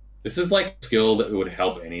like this is like a skill that would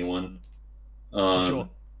help anyone. For sure.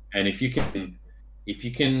 And if you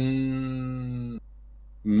can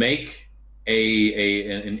make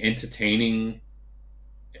an entertaining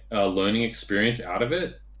learning experience out of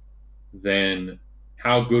it, then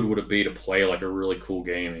how good would it be to play like a really cool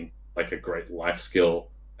game, like a great life skill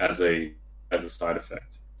as a side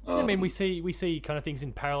effect? I mean, we see kind of things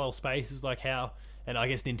in parallel spaces, like how, and I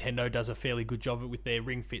guess Nintendo does a fairly good job of it with their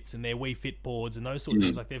Ring Fits and their Wii Fit boards and those sorts of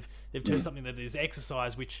things. Like they've turned something that is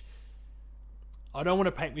exercise, which I don't want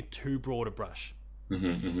to paint with too broad a brush,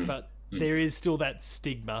 but there is still that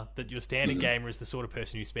stigma that your standard gamer is the sort of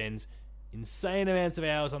person who spends insane amounts of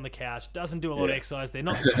hours on the couch, doesn't do a lot of exercise. They're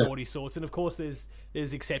not the sporty sorts, and of course, there's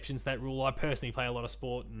exceptions to that rule. I personally play a lot of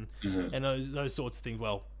sport and those sorts of things.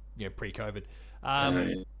 Well, pre-COVID.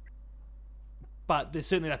 But there's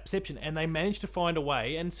certainly that perception, and they managed to find a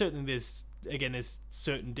way, and certainly there's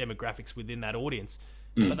certain demographics within that audience,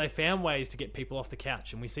 but they found ways to get people off the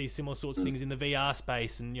couch, and we see similar sorts of things in the VR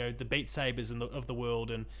space, and the Beat Sabers of the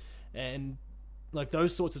world, and like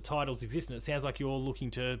those sorts of titles exist, and it sounds like you're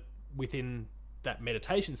looking to, within that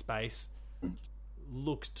meditation space,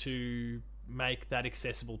 look to make that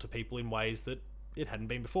accessible to people in ways that it hadn't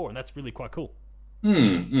been before, and that's really quite cool.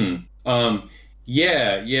 Yeah.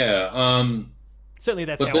 Certainly,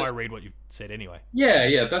 that's how I read what you've said. Anyway.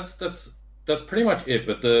 Yeah. That's pretty much it.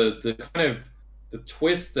 But the kind of the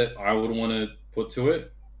twist that I would want to put to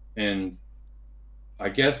it, and I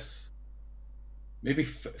guess maybe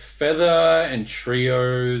Feather and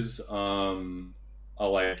Trios are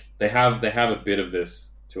like they have a bit of this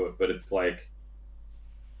to it, but it's like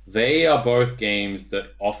they are both games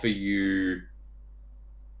that offer you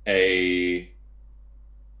a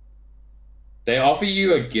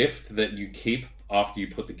gift that you keep after you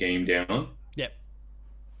put the game down. Yep.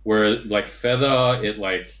 Where like Feather, it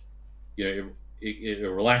like it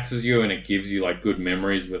relaxes you and it gives you like good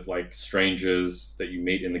memories with like strangers that you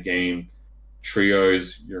meet in the game.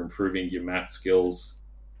 Trios, you're improving your math skills.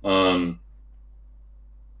 But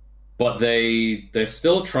they're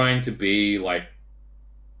still trying to be like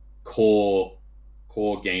core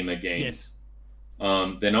gamer games.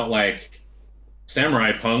 Yes. They're not like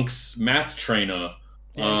Samurai Punk's Math Trainer,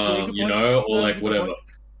 or like whatever.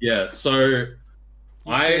 Yeah, so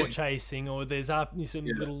sport chasing, or there's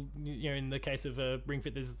little, in the case of Ring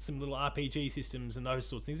Fit, there's some little RPG systems and those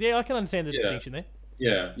sorts of things. Yeah, I can understand the distinction there.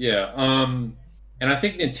 Yeah. And I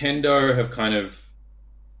think Nintendo have kind of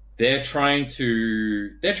they're trying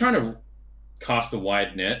to cast a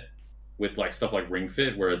wide net with like stuff like Ring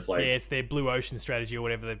Fit, where it's like it's their blue ocean strategy or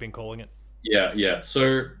whatever they've been calling it. Yeah.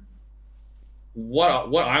 So what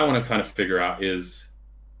I want to kind of figure out is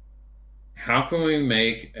how can we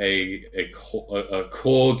make a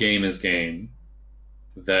core gamers game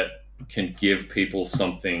that can give people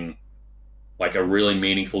something like a really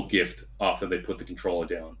meaningful gift after they put the controller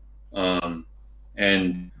down,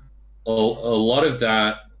 and a lot of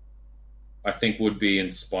that I think would be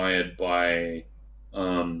inspired by.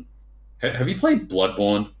 Have you played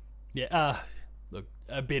Bloodborne? Yeah. Look,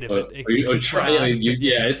 a bit of it.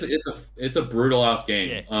 It's a brutal ass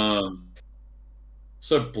game. Yeah.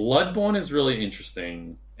 So Bloodborne is really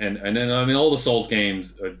interesting, and then I mean all the Souls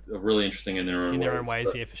games are really interesting in their own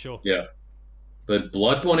ways. Yeah, for sure. Yeah, but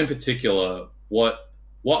Bloodborne in particular, what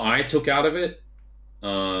I took out of it,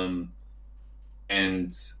 and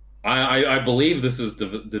I believe this is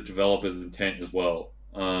the developer's intent as well.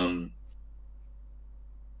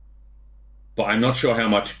 But I'm not sure how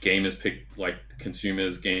much gamers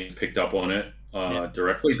consumers games picked up on it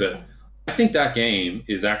directly. But I think that game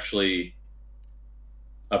is actually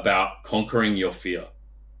about conquering your fear,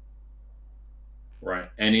 right?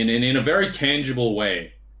 And in a very tangible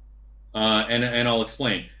way. And I'll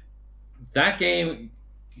explain. That game,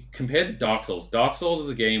 compared to Dark Souls is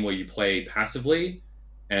a game where you play passively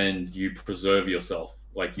and you preserve yourself.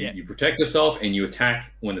 Like you protect yourself and you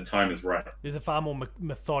attack when the time is right. There's a far more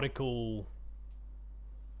methodical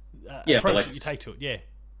approach that you take to it.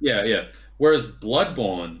 Yeah. Whereas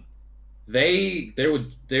Bloodborne, they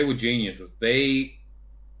were geniuses. They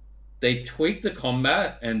tweaked the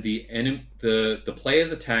combat and the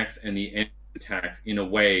player's attacks and the enemy attacks in a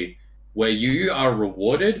way where you are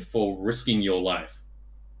rewarded for risking your life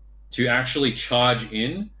to actually charge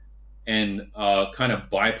in and kind of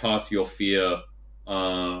bypass your fear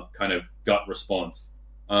kind of gut response.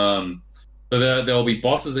 So there will be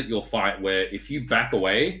bosses that you'll fight where if you back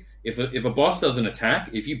away if a boss does an attack,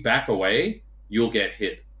 if you back away, you'll get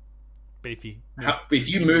hit. But if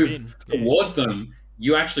you move towards them,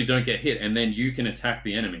 you actually don't get hit, and then you can attack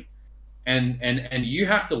the enemy. And you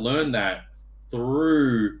have to learn that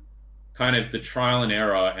through kind of the trial and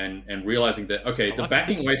error and realizing that, okay, the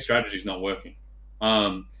backing away strategy is not working.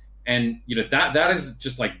 And you know, that is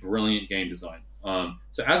just like brilliant game design.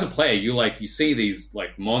 So as a player, you see these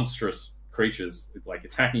like monstrous creatures like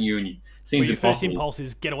attacking you, and it seems your impossible. first impulse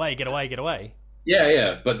is get away, get away, get away.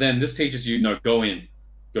 Yeah. But then this teaches you, no, go in.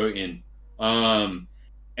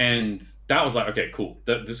 And that was like, okay, cool.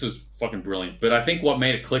 This is fucking brilliant. But I think what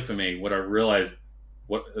made it click for me, what I realized,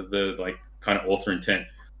 what the like kind of author intent.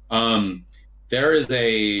 There's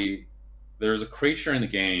a creature in the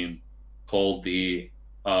game called the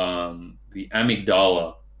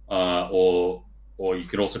amygdala, or you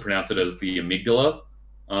could also pronounce it as the amygdala.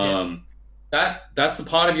 That's the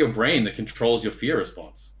part of your brain that controls your fear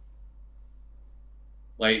response.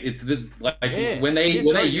 Like it's this, like when they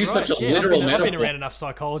use such a literal metaphor. I've been around enough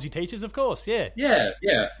psychology teachers, of course. Yeah.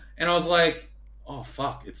 And I was like, oh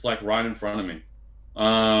fuck, it's like right in front of me.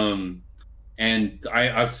 And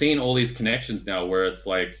I've seen all these connections now where it's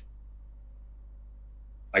like,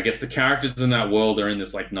 I guess the characters in that world are in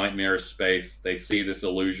this like nightmarish space. They see this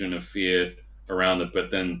illusion of fear around it,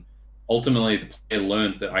 but then ultimately the player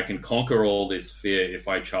learns that I can conquer all this fear if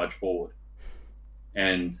I charge forward.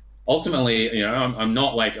 And ultimately, you know, I'm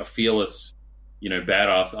not like a fearless, you know,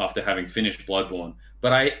 badass after having finished Bloodborne,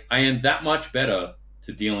 but I am that much better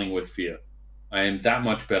to dealing with fear. I am that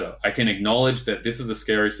much better. I can acknowledge that this is a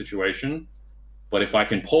scary situation, but if I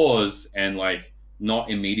can pause and like not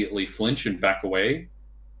immediately flinch and back away,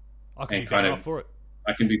 I can be better off for it.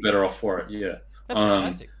 I can be better off for it. Yeah, that's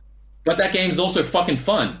fantastic. But that game's also fucking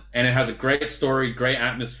fun, and it has a great story, great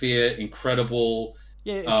atmosphere, incredible.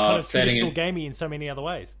 Yeah, it's kind of traditional gaming in so many other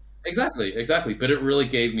ways. Exactly. But it really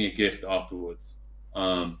gave me a gift afterwards.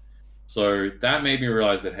 So that made me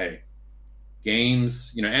realize that, hey,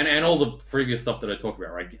 games, you know, and all the previous stuff that I talked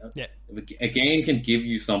about, right? Yeah. A game can give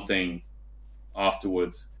you something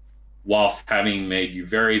afterwards whilst having made you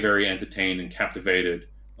very, very entertained and captivated,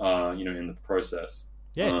 you know, in the process.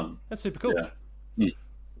 Yeah, that's super cool. Yeah.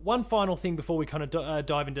 One final thing before we kind of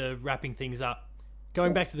dive into wrapping things up,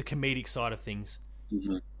 going back to the comedic side of things.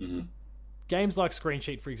 Games like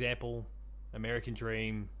Screensheet, for example, American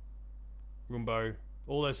Dream, Rumbo,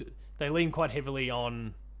 all those, they lean quite heavily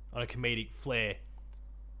on a comedic flair.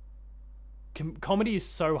 Comedy is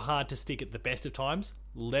so hard to stick at the best of times,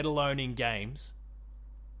 let alone in games,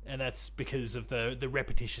 and that's because of the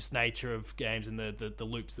repetitious nature of games and the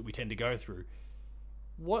loops that we tend to go through.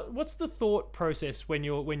 What's the thought process when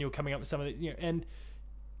you're coming up with some of the, you know, and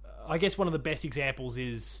I guess one of the best examples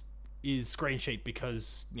is Screensheet,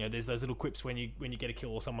 because you know there's those little quips when you get a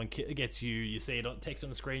kill or someone gets you, you see it on text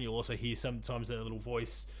on the screen. You'll also hear sometimes a little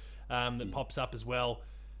voice that pops up as well.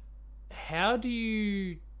 How do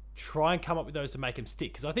you try and come up with those to make them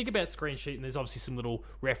stick? Because I think about Screensheet, and there's obviously some little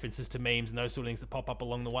references to memes and those sort of things that pop up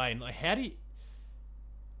along the way. And like, how do you?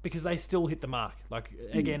 Because they still hit the mark. Like,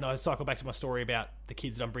 again, I cycle back to my story about the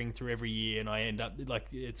kids that I'm bringing through every year, and I end up, like,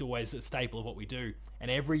 it's always a staple of what we do. And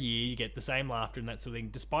every year you get the same laughter and that sort of thing,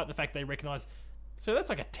 despite the fact they recognise, so that's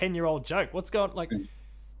like a 10-year-old joke. What's going, like,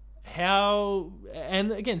 how,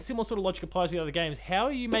 and again, similar sort of logic applies with other games. How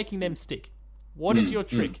are you making them stick? What is your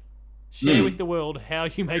trick? Share with the world how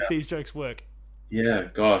you make these jokes work. Yeah,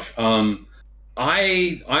 gosh.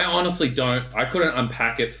 I honestly don't, I couldn't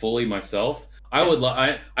unpack it fully myself.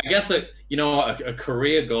 I guess a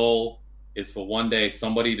career goal is for one day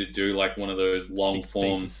somebody to do like one of those long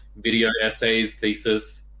form video essays,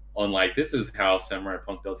 thesis on like, this is how Samurai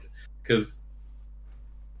Punk does it. Because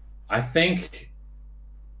I think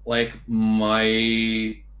like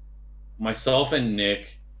myself and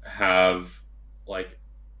Nick have like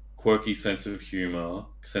quirky senses of humor.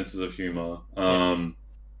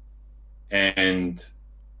 And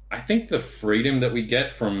I think the freedom that we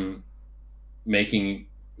get from making,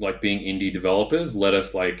 like, being indie developers, let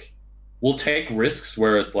us, like, we'll take risks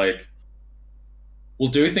where it's like,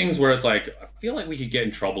 we'll do things where it's like, I feel like we could get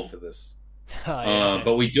in trouble for this.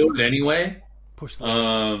 But we do it anyway. Push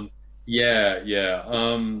the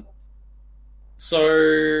limits.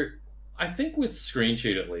 So I think with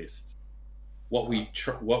Screensheet, at least, what we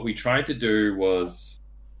tried to do was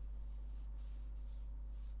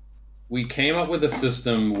we came up with a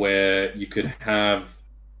system where you could have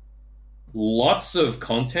lots of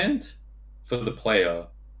content for the player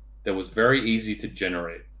that was very easy to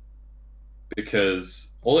generate, because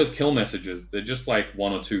all those kill messages, they're just like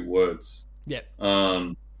 1 or 2 words. Yeah.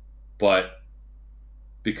 But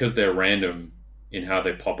because they're random, in how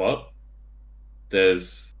they pop up.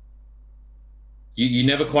 There's you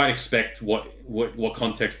never quite expect what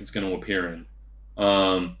context it's going to appear in.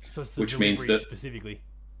 So it's the which means that specifically.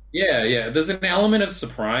 Yeah. There's an element of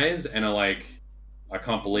surprise and I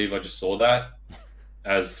can't believe I just saw that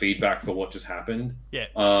as feedback for what just happened. Yeah.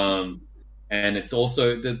 And it's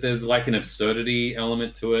also there's like an absurdity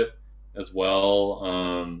element to it as well.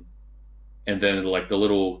 And then like the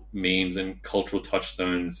little memes and cultural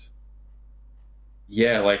touchstones.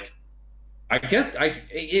 Yeah, like I guess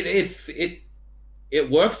it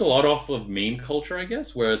works a lot off of meme culture, I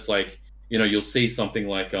guess, where it's like, you'll see something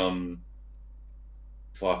like I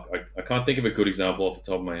can't think of a good example off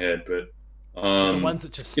the top of my head, but the ones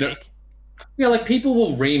that just stick. Yeah, like people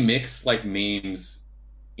will remix like memes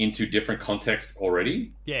into different contexts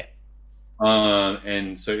already. Yeah.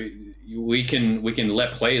 And so we can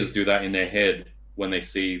let players do that in their head when they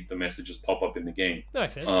see the messages pop up in the game. That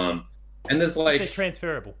makes sense. And there's like they're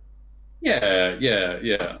transferable. Yeah.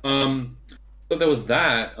 So there was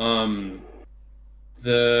that.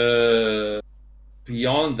 The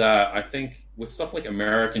beyond that, I think with stuff like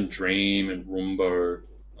American Dream and Rumbo,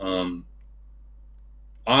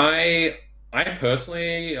 I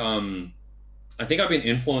personally, I think I've been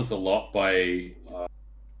influenced a lot by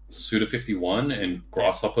Suda51 and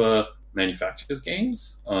Grasshopper Manufacturers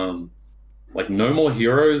games. Like No More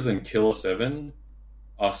Heroes and Killer 7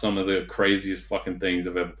 are some of the craziest fucking things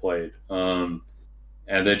I've ever played. And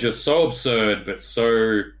they're just so absurd, but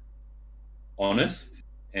so honest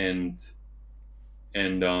and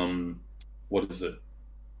what is it?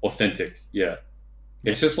 Authentic. Yeah.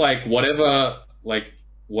 It's just like whatever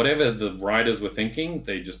the writers were thinking,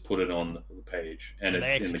 they just put it on the page and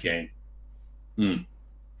it's in the game.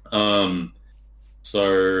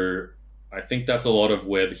 So I think that's a lot of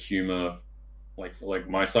where the humor, like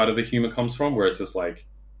my side of the humor comes from, where it's just like,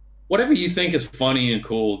 whatever you think is funny and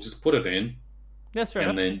cool, just put it in. That's right.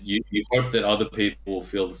 And then you hope that other people will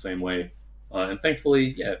feel the same way. And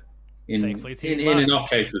thankfully, yeah, in enough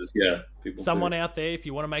cases, yeah, people. Someone out there, if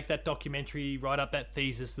you want to make that documentary, write up that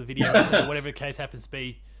thesis, the video, or whatever the case happens to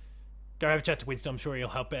be, go have a chat to Winston. I'm sure he'll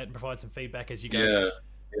help out and provide some feedback as you go. Yeah,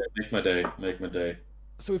 make my day.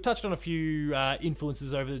 So we've touched on a few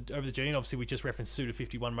influences over the journey. Obviously, we just referenced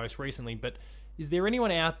Suda51 most recently, but is there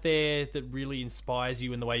anyone out there that really inspires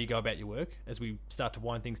you in the way you go about your work as we start to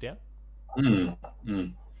wind things down?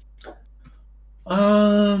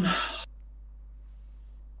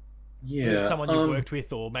 Yeah. Someone you've worked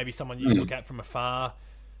with, or maybe someone you look at from afar.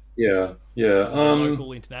 Yeah.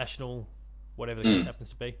 Local, international, whatever the case happens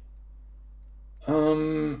to be.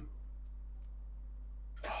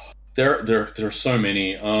 There are so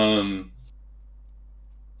many. I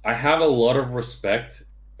have a lot of respect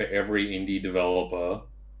for every indie developer,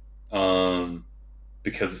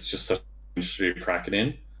 because it's just such an industry to crack it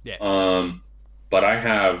in. Yeah. But I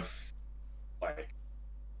have like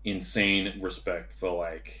insane respect for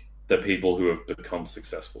like the people who have become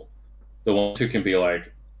successful. The ones who can be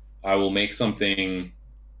like, I will make something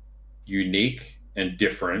unique and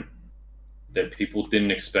different that people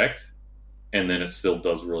didn't expect, and then it still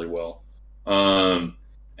does really well. And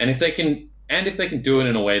if they can do it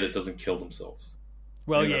in a way that doesn't kill themselves.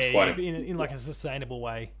 Well, yeah, in like a sustainable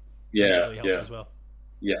way. Yeah, that really helps as well.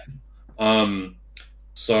 Yeah.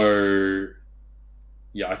 So,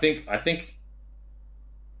 yeah, I think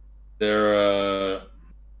there.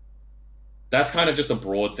 That's kind of just a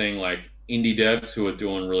broad thing, like indie devs who are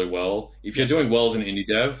doing really well. If you're doing well as an indie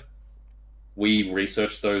dev, we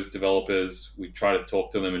research those developers. We try to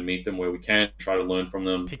talk to them and meet them where we can, try to learn from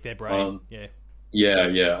them. Pick their brain. Yeah.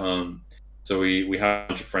 So we have a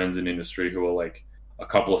bunch of friends in industry who are like a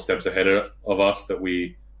couple of steps ahead of us that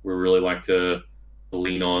we really like to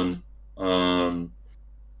lean on.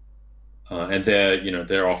 And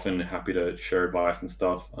they're often happy to share advice and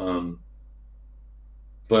stuff.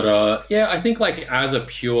 But I think like as a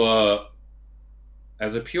pure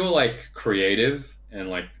like creative and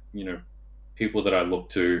like, people that I look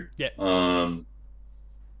to,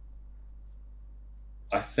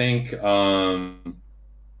 I think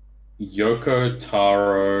Yoko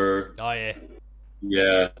Taro. Oh yeah.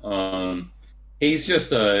 Yeah. He's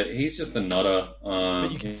just a nutter.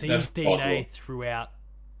 But you can see his DNA throughout.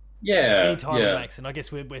 Yeah. Any time he makes, and I guess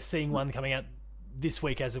we're seeing one coming out this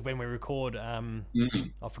week as of when we record. I've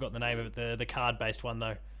forgotten the name of it, the card-based one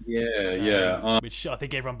though. Which I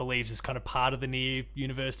think everyone believes is kind of part of the Nier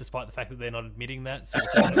universe, despite the fact that they're not admitting that. So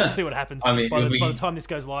we'll see what happens. I mean, by the time this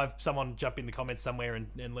goes live, someone jump in the comments somewhere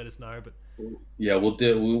and let us know. But yeah,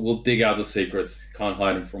 we'll dig out the secrets. Can't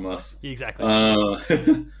hide them from us. Exactly.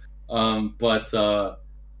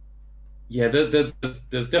 yeah,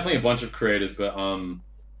 there's definitely a bunch of creators, but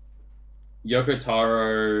Yoko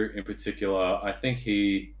Taro in particular, I think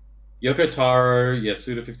Yoko Taro, yeah,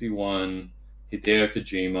 Suda51, Hideo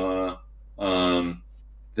Kojima, um,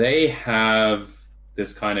 they have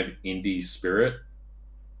this kind of indie spirit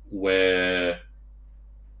where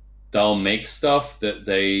they'll make stuff that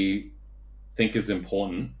they think is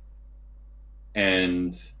important,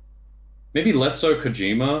 and maybe less so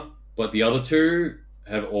Kojima, but the other two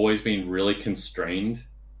have always been really constrained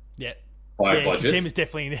Yeah. by Yeah, budgets. Kojima's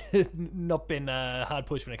definitely not been hard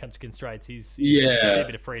pushed when it comes to constraints. He's got a Yeah, fair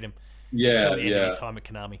bit of freedom until the end of his time at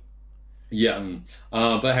Konami. yeah.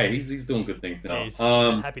 But hey, he's doing good things now. Yeah, it's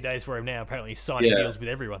happy days for him now. Apparently, he's signing deals with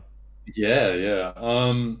everyone. Yeah.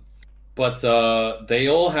 But they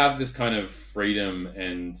all have this kind of freedom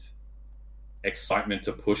and excitement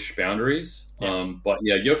to push boundaries. Yeah. But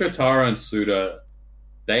yeah, Yoko Taro and Suda,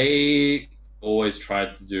 they always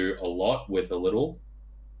tried to do a lot with a little.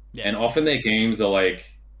 Yeah. And often their games are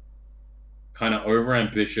like kind of over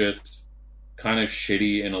ambitious, kind of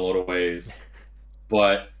shitty in a lot of ways,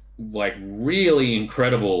 but like really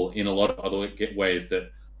incredible in a lot of other ways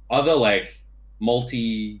that other like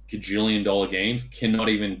multi gajillion dollar games cannot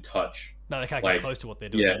even touch. No, they can't Like, get close to what they're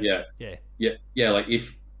doing. Yeah. Like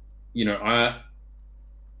if I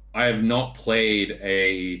have not played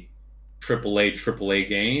a AAA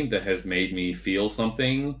game that has made me feel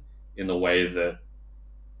something in the way that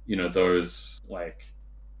those like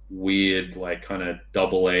weird like kind of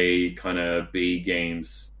AA kind of B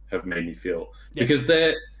games have made me feel, because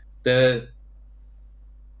they're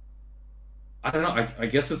I don't know, I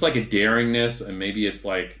guess it's like a daringness, and maybe it's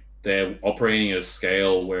like they're operating at a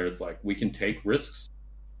scale where it's like we can take risks,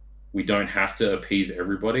 we don't have to appease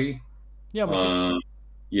everybody. Yeah.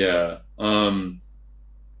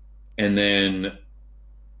 And then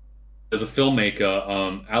there's a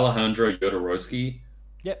filmmaker, Alejandro Jodorowsky.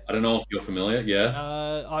 Yep. I don't know if you're familiar.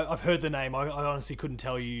 Yeah. I've heard the name. I honestly couldn't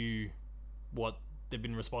tell you what they've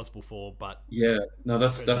been responsible for, but yeah, no,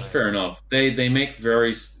 that's fair enough. They make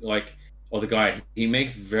very like, or the guy, he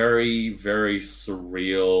makes very very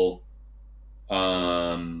surreal,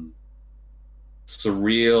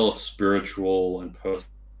 spiritual and personal.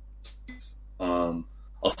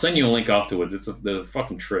 I'll send you a link afterwards. It's a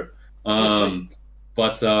fucking trip.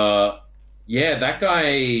 But yeah, that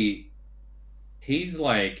guy, he's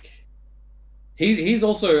like, he's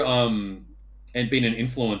also and been an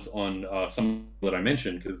influence on some that I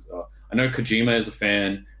mentioned, because I know Kojima is a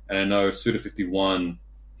fan, and I know Suda51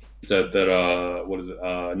 said that what is it?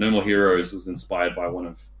 No More Heroes was inspired by one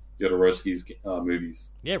of Jodorowsky's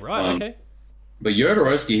movies. Yeah, right. Okay. But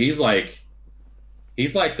Jodorowsky, he's like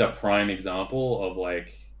the prime example of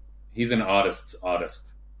like, he's an artist's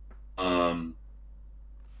artist. I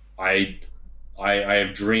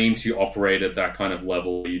have dreamed to operate at that kind of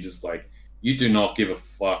level where you just like, you do not give a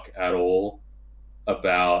fuck at all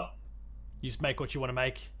about, you just make what you want to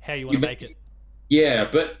make, how you want to make it. Yeah,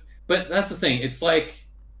 but that's the thing. It's like,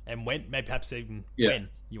 and when, maybe perhaps even when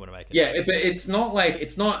you want to make it. Yeah, but it's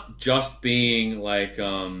not just being like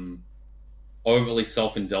overly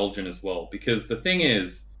self-indulgent as well. Because the thing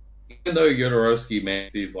is, even though Jodorowsky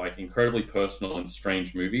makes these like incredibly personal and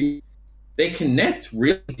strange movies, they connect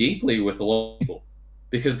really deeply with a lot of people,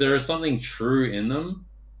 because there is something true in them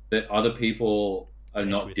that other people are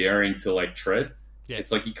not daring to like tread. Yeah.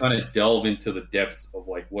 It's like you kind of delve into the depths of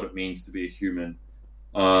like what it means to be a human,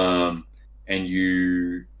 and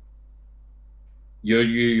you're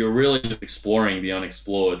really just exploring the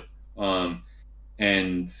unexplored, yeah,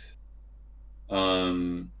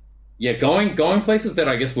 going places that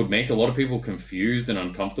I guess would make a lot of people confused and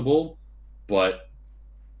uncomfortable, but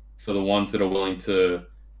for the ones that are willing to,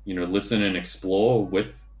 listen and explore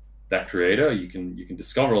with that creator, you can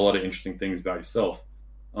discover a lot of interesting things about yourself.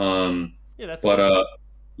 Yeah, that's awesome.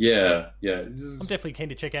 Yeah. I'm definitely keen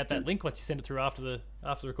to check out that link once you send it through after the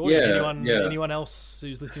recording. Anyone else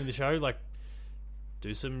who's listening to the show, like,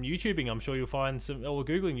 do some YouTubing. I'm sure you'll find some, or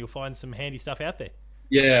Googling, you'll find some handy stuff out there.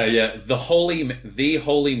 Yeah. The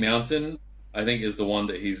Holy Mountain, I think, is the one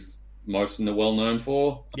that he's most well known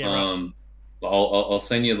for. Yeah, right. I'll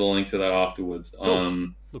send you the link to that afterwards. Cool.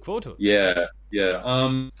 Look forward to it.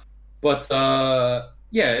 Yeah. But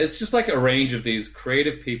it's just like a range of these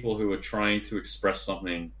creative people who are trying to express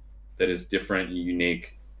something that is different and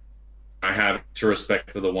unique. I have to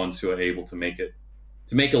respect for the ones who are able to make a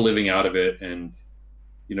living out of it, and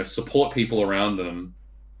support people around them.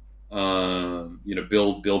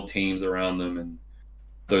 Build teams around them, and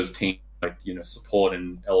those teams support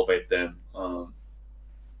and elevate them.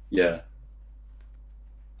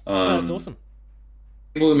 That's awesome.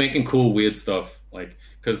 People are making cool, weird stuff. Like,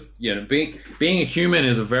 because being a human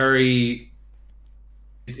is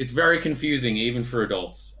it's very confusing even for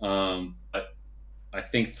adults. But I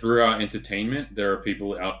think through our entertainment, there are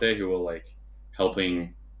people out there who are like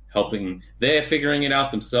helping. They're figuring it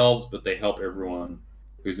out themselves, but they help everyone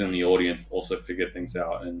who's in the audience also figure things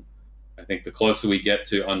out. And I think the closer we get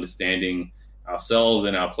to understanding ourselves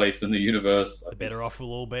and our place in the universe, the better off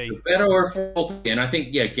we'll all be. The better off we'll be. And I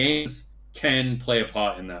think, games can play a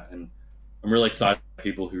part in that. And I'm really excited for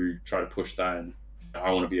people who try to push that, and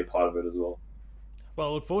I want to be a part of it as well. Well, I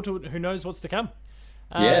look forward to it. Who knows what's to come?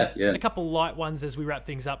 Yeah. A couple light ones as we wrap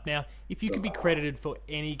things up now. If you could be credited for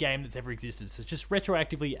any game that's ever existed, so just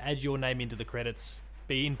retroactively add your name into the credits,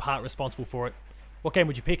 be in part responsible for it, what game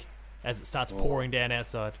would you pick as it starts pouring down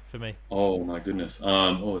outside for me? Oh my goodness.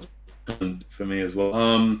 It's for me as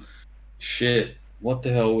well. Shit. What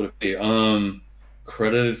the hell would it be?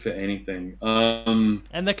 Credited for anything.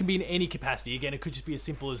 And that can be in any capacity. Again, it could just be as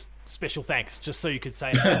simple as special thanks, just so you could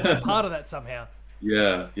say I was a part of that somehow.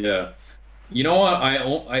 Yeah. You know what?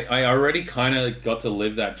 I already kind of got to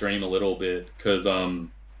live that dream a little bit because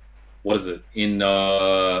what is it in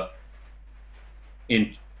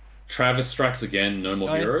Travis Strikes Again, No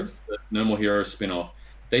More Heroes, the No More Heroes spin-off.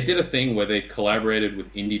 They did a thing where they collaborated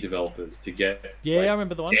with indie developers to get I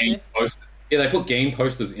remember the one. They put game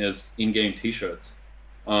posters as in-game T-shirts,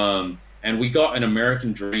 and we got an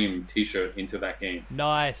American Dream T-shirt into that game.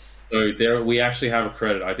 Nice. So there, we actually have a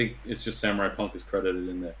credit. I think it's just Samurai Punk is credited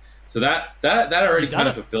in there. So that already kind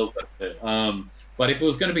of fulfills that bit. But if it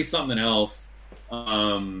was going to be something else,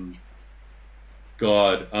 that's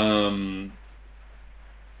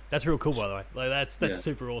real cool, by the way. Like that's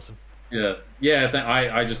super awesome. Yeah.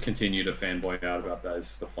 I just continue to fanboy out about that. It's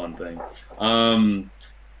just a fun thing.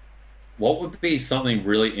 What would be something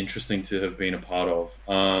really interesting to have been a part of?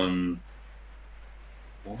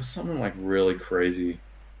 What was something like really crazy?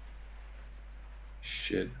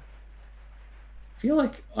 Shit. I feel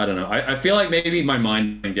like, I don't know. I feel like maybe my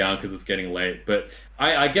mind went down because it's getting late. But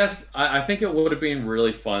I guess I think it would have been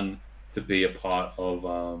really fun to be a part of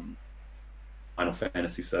Final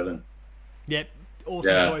Fantasy VII. Yep.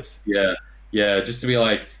 Awesome choice. Yeah, just to be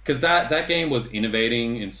like, because that game was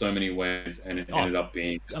innovating in so many ways, and it ended up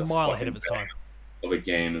being just a mile ahead of its time of a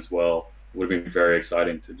game as well. It would have been very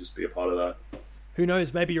exciting to just be a part of that. Who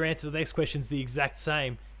knows? Maybe your answer to the next question is the exact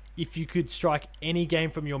same. If you could strike any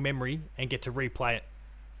game from your memory and get to replay it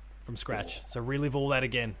from scratch, so relive all that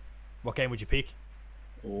again, what game would you pick?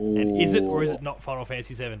 And is it or is it not Final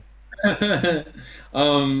Fantasy VII?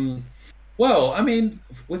 Well, I mean,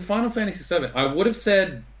 with Final Fantasy VII, I would have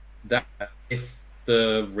said that if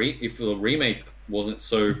the remake wasn't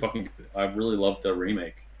so fucking good. I really loved the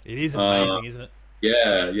remake. It is amazing, isn't it?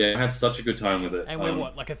 Yeah, I had such a good time with it. And we're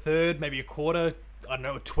like a third, maybe a quarter, I don't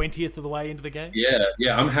know, a 20th of the way into the game? Yeah,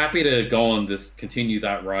 I'm happy to go on continue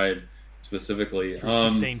that ride specifically.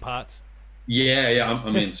 Through 16 parts. Yeah,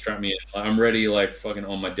 I'm in, strap me in. I'm ready, like, fucking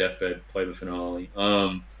on my deathbed, play the finale.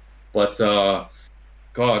 But,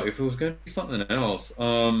 God, if it was going to be something else,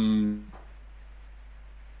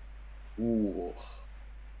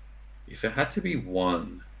 if it had to be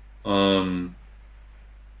one,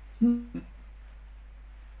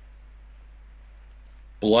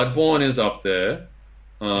 Bloodborne is up there.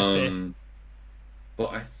 But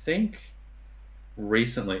I think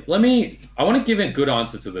recently, I want to give a good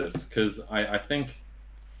answer to this because I think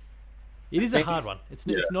it is a hard one. It's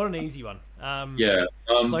not an easy one.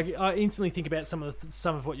 Like I instantly think about some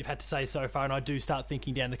of what you've had to say so far, and I do start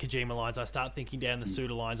thinking down the Kojima lines. I start thinking down the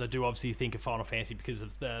Suda lines. I do obviously think of Final Fantasy because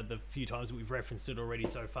of the few times that we've referenced it already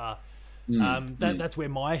so far. That's where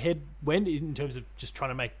my head went in terms of just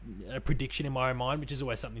trying to make a prediction in my own mind, which is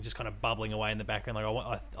always something just kind of bubbling away in the background.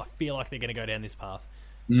 Like I feel like they're going to go down this path.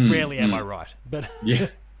 Rarely am I right, but yeah.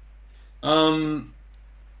 I'm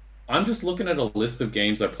just looking at a list of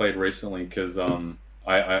games I played recently because I'm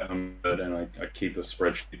good and I keep a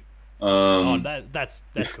spreadsheet. That's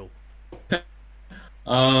cool.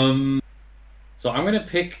 So I'm gonna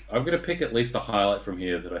pick at least a highlight from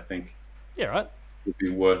here that I think would be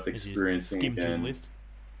worth experiencing again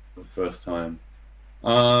for the first time.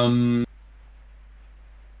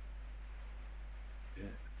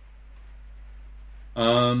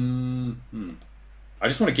 I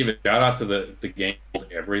just want to give a shout out to the game called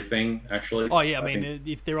Everything, actually. Oh yeah, I mean,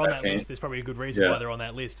 if they're on that list, there's probably a good reason why they're on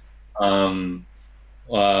that list. Maybe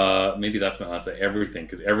that's my answer. Everything,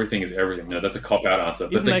 because everything is everything. No, that's a cop out answer.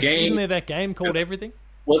 Isn't there that game called Everything?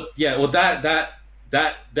 Well, that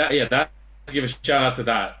give a shout out to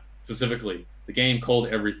that specifically. The game called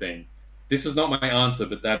Everything. This is not my answer,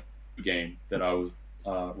 but that game that I was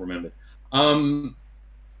remembered.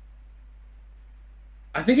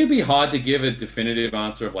 I think it'd be hard to give a definitive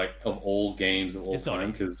answer of all games of all It's not time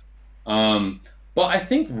easy. because, but I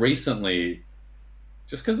think recently,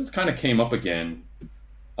 just because it's kind of came up again,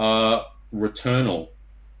 Returnal,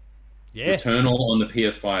 Yeah. Returnal on the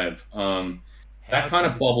PS5. That kind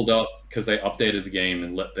of good is- bubbled up because they updated the game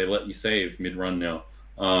and they let you save mid run now.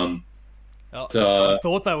 Oh, uh, I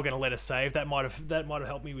thought they were going to let us save. That might have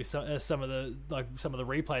helped me with some of the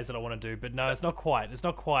replays that I want to do. But no, it's not quite. It's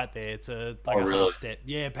not quite there. It's a really? half step.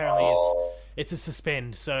 Yeah, apparently Oh. it's a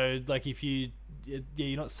suspend. So like if you're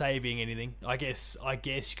not saving anything. I guess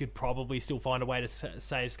you could probably still find a way to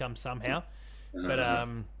save scum somehow. But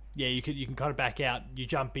yeah, you can kind of back out. You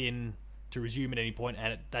jump in to resume at any point,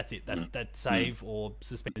 and that's it. That save or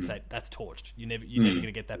suspended save, that's torched. You're never going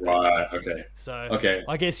to get that back. Right. Okay. So Okay.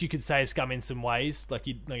 I guess you could save scum in some ways, like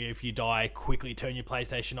if you die, quickly turn your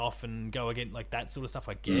PlayStation off and go again, like that sort of stuff.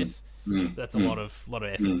 I guess that's a lot of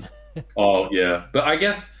effort. Oh yeah, but I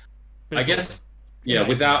guess But it's awesome. yeah. Yeah,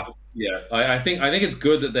 Without I think it's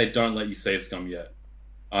good that they don't let you save scum yet,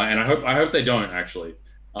 and I hope they don't actually.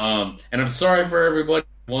 And I'm sorry for everybody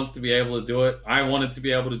who wants to be able to do it. I wanted to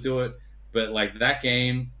be able to do it, but like that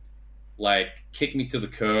game, like kicked me to the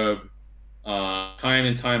curb, time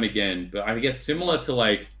and time again. But I guess similar to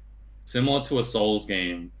a Souls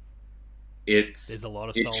game, There's a lot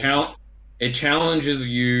of Souls. it challenges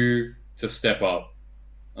you to step up,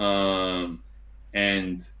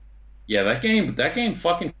 and yeah, that game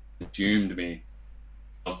fucking doomed me.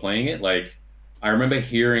 I was playing it, like I remember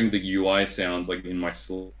hearing the UI sounds like in my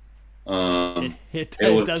sleep. It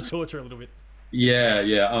was- does torture a little bit.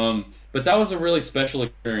 Yeah. But that was a really special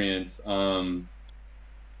experience. And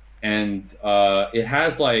it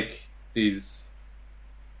has like these.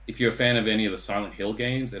 If you're a fan of any of the Silent Hill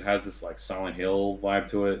games, it has this like Silent Hill vibe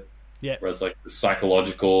to it. Yeah. Where it's like the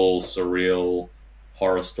psychological, surreal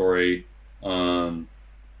horror story.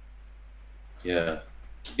 Yeah.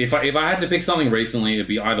 If I had to pick something recently, it'd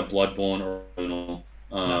be either Bloodborne or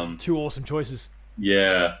Returnal. Two awesome choices.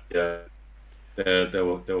 Yeah. They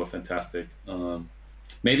were fantastic.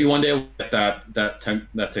 Maybe one day we'll get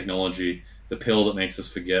that technology, the pill that makes us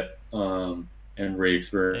forget and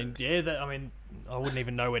re-experience. And yeah, I wouldn't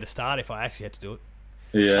even know where to start if I actually had to do it.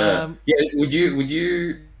 Yeah. Would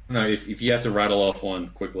you? No, if you had to rattle off one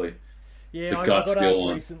quickly. Yeah, The I gut got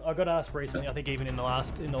feel asked one. I got asked recently. I think even in the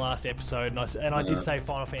last episode, and I did say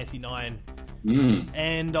Final Fantasy IX.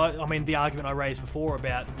 And I mean the argument I raised before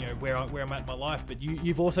about where I'm at in my life, but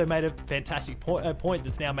you've also made a fantastic point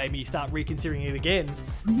that's now made me start reconsidering it again,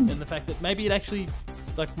 and the fact that maybe it actually,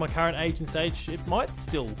 like my current age and stage, it might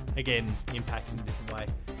still again impact in a different way.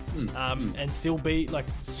 And still be like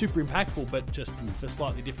super impactful, but just for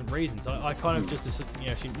slightly different reasons. I kind of just assume,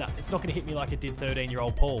 no, it's not going to hit me like it did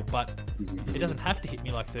 13-year-old Paul, but it doesn't have to hit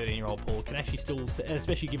me like 13-year-old Paul. It can actually still, and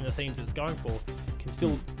especially given the themes that it's going for, can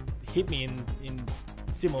still hit me in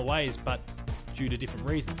similar ways, but due to different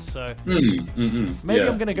reasons. So maybe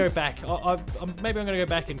I'm going to go back. Maybe I'm going to go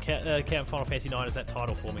back and count Final Fantasy IX as that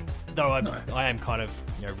title for me. Though I am kind of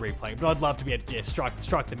replaying, but I'd love to be able to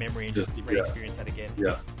strike the memory and just re-experience that again.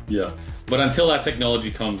 Yeah. But until that technology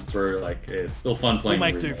comes through, like it's still fun playing.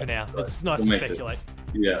 We'll make do for now. It's nice to speculate.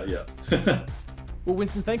 Yeah. Well,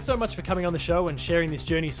 Winston, thanks so much for coming on the show and sharing this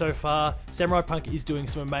journey so far. Samurai Punk is doing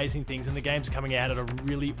some amazing things, and the game's coming out at a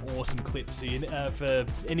really awesome clip. So for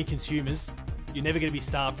any consumers, you're never going to be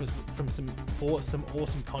starved for some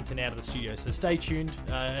awesome content out of the studio. So stay tuned.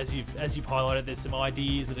 As you've highlighted, there's some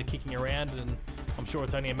ideas that are kicking around, and I'm sure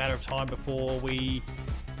it's only a matter of time before we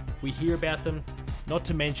hear about them. Not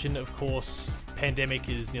to mention, of course, pandemic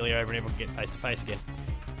is nearly over and everyone can get face to face again.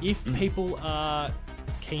 If people are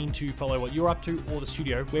keen to follow what you're up to or the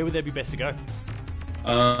studio, where would they be best to go?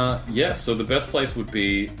 So the best place would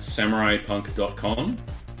be samuraipunk.com.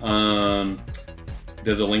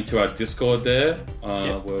 There's a link to our Discord there,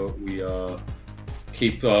 where we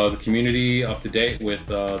keep the community up to date with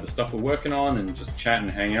the stuff we're working on and just chat and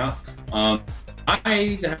hang out.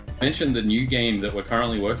 I mentioned the new game that we're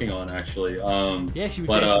currently working on, actually. We've danced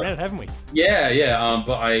around, haven't we?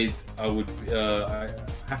 But I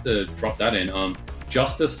have to drop that in.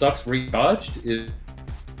 Justice Sucks Recharged is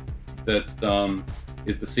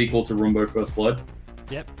the sequel to Rumbo First Blood.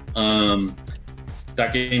 Yep.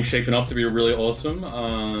 That game's shaping up to be really awesome,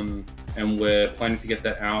 and we're planning to get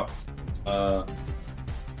that out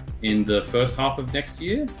in the first half of next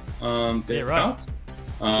year. Right.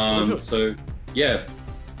 So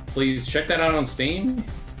please check that out on Steam.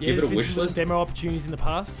 Give it a wish list. Demo opportunities in the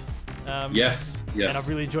past. Yes. And I've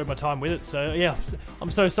really enjoyed my time with it. So yeah,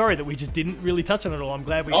 I'm so sorry that we just didn't really touch on it all. I'm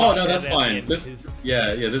glad we. Oh no, that's fine. This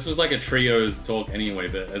was like a trios talk anyway.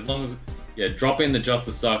 But as long as drop in the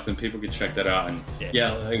Justice Sucks, and people can check that out. And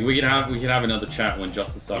like, we can have another chat when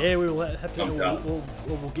Justice Sucks. Yeah, we will have to.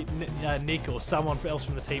 We'll get Nick or someone else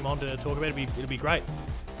from the team on to talk about it. It'll be great.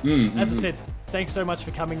 As I said, thanks so much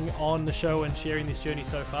for coming on the show and sharing this journey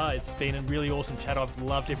so far. It's been a really awesome chat. I've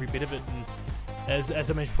loved every bit of it, and as I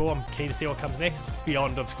mentioned before, I'm keen to see what comes next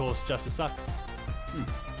beyond, of course, Justice Sucks.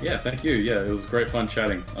 Yeah, thank you. Yeah, it was great fun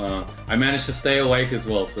chatting. I managed to stay awake as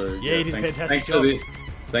well, so you did a fantastic job.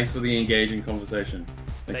 Thanks for the engaging conversation.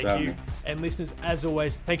 Thanks for having me. And listeners, as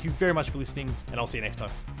always, thank you very much for listening, and I'll see you next time.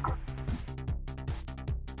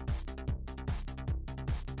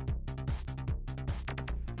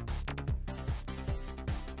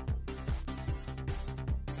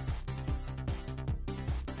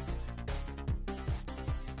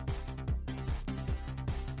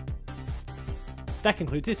 That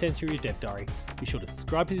concludes this entry of Dev Diary. Be sure to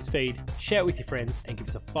subscribe to this feed, share it with your friends, and give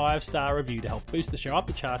us a 5-star review to help boost the show up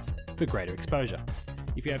the charts for greater exposure.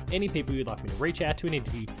 If you have any people you'd like me to reach out to an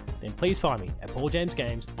interview, then please find me at Paul James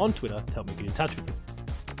Games on Twitter to help me get in touch with them.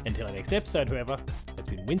 Until our next episode, however, it's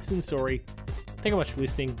been Winston's Story. Thank you very much for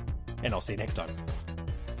listening, and I'll see you next time.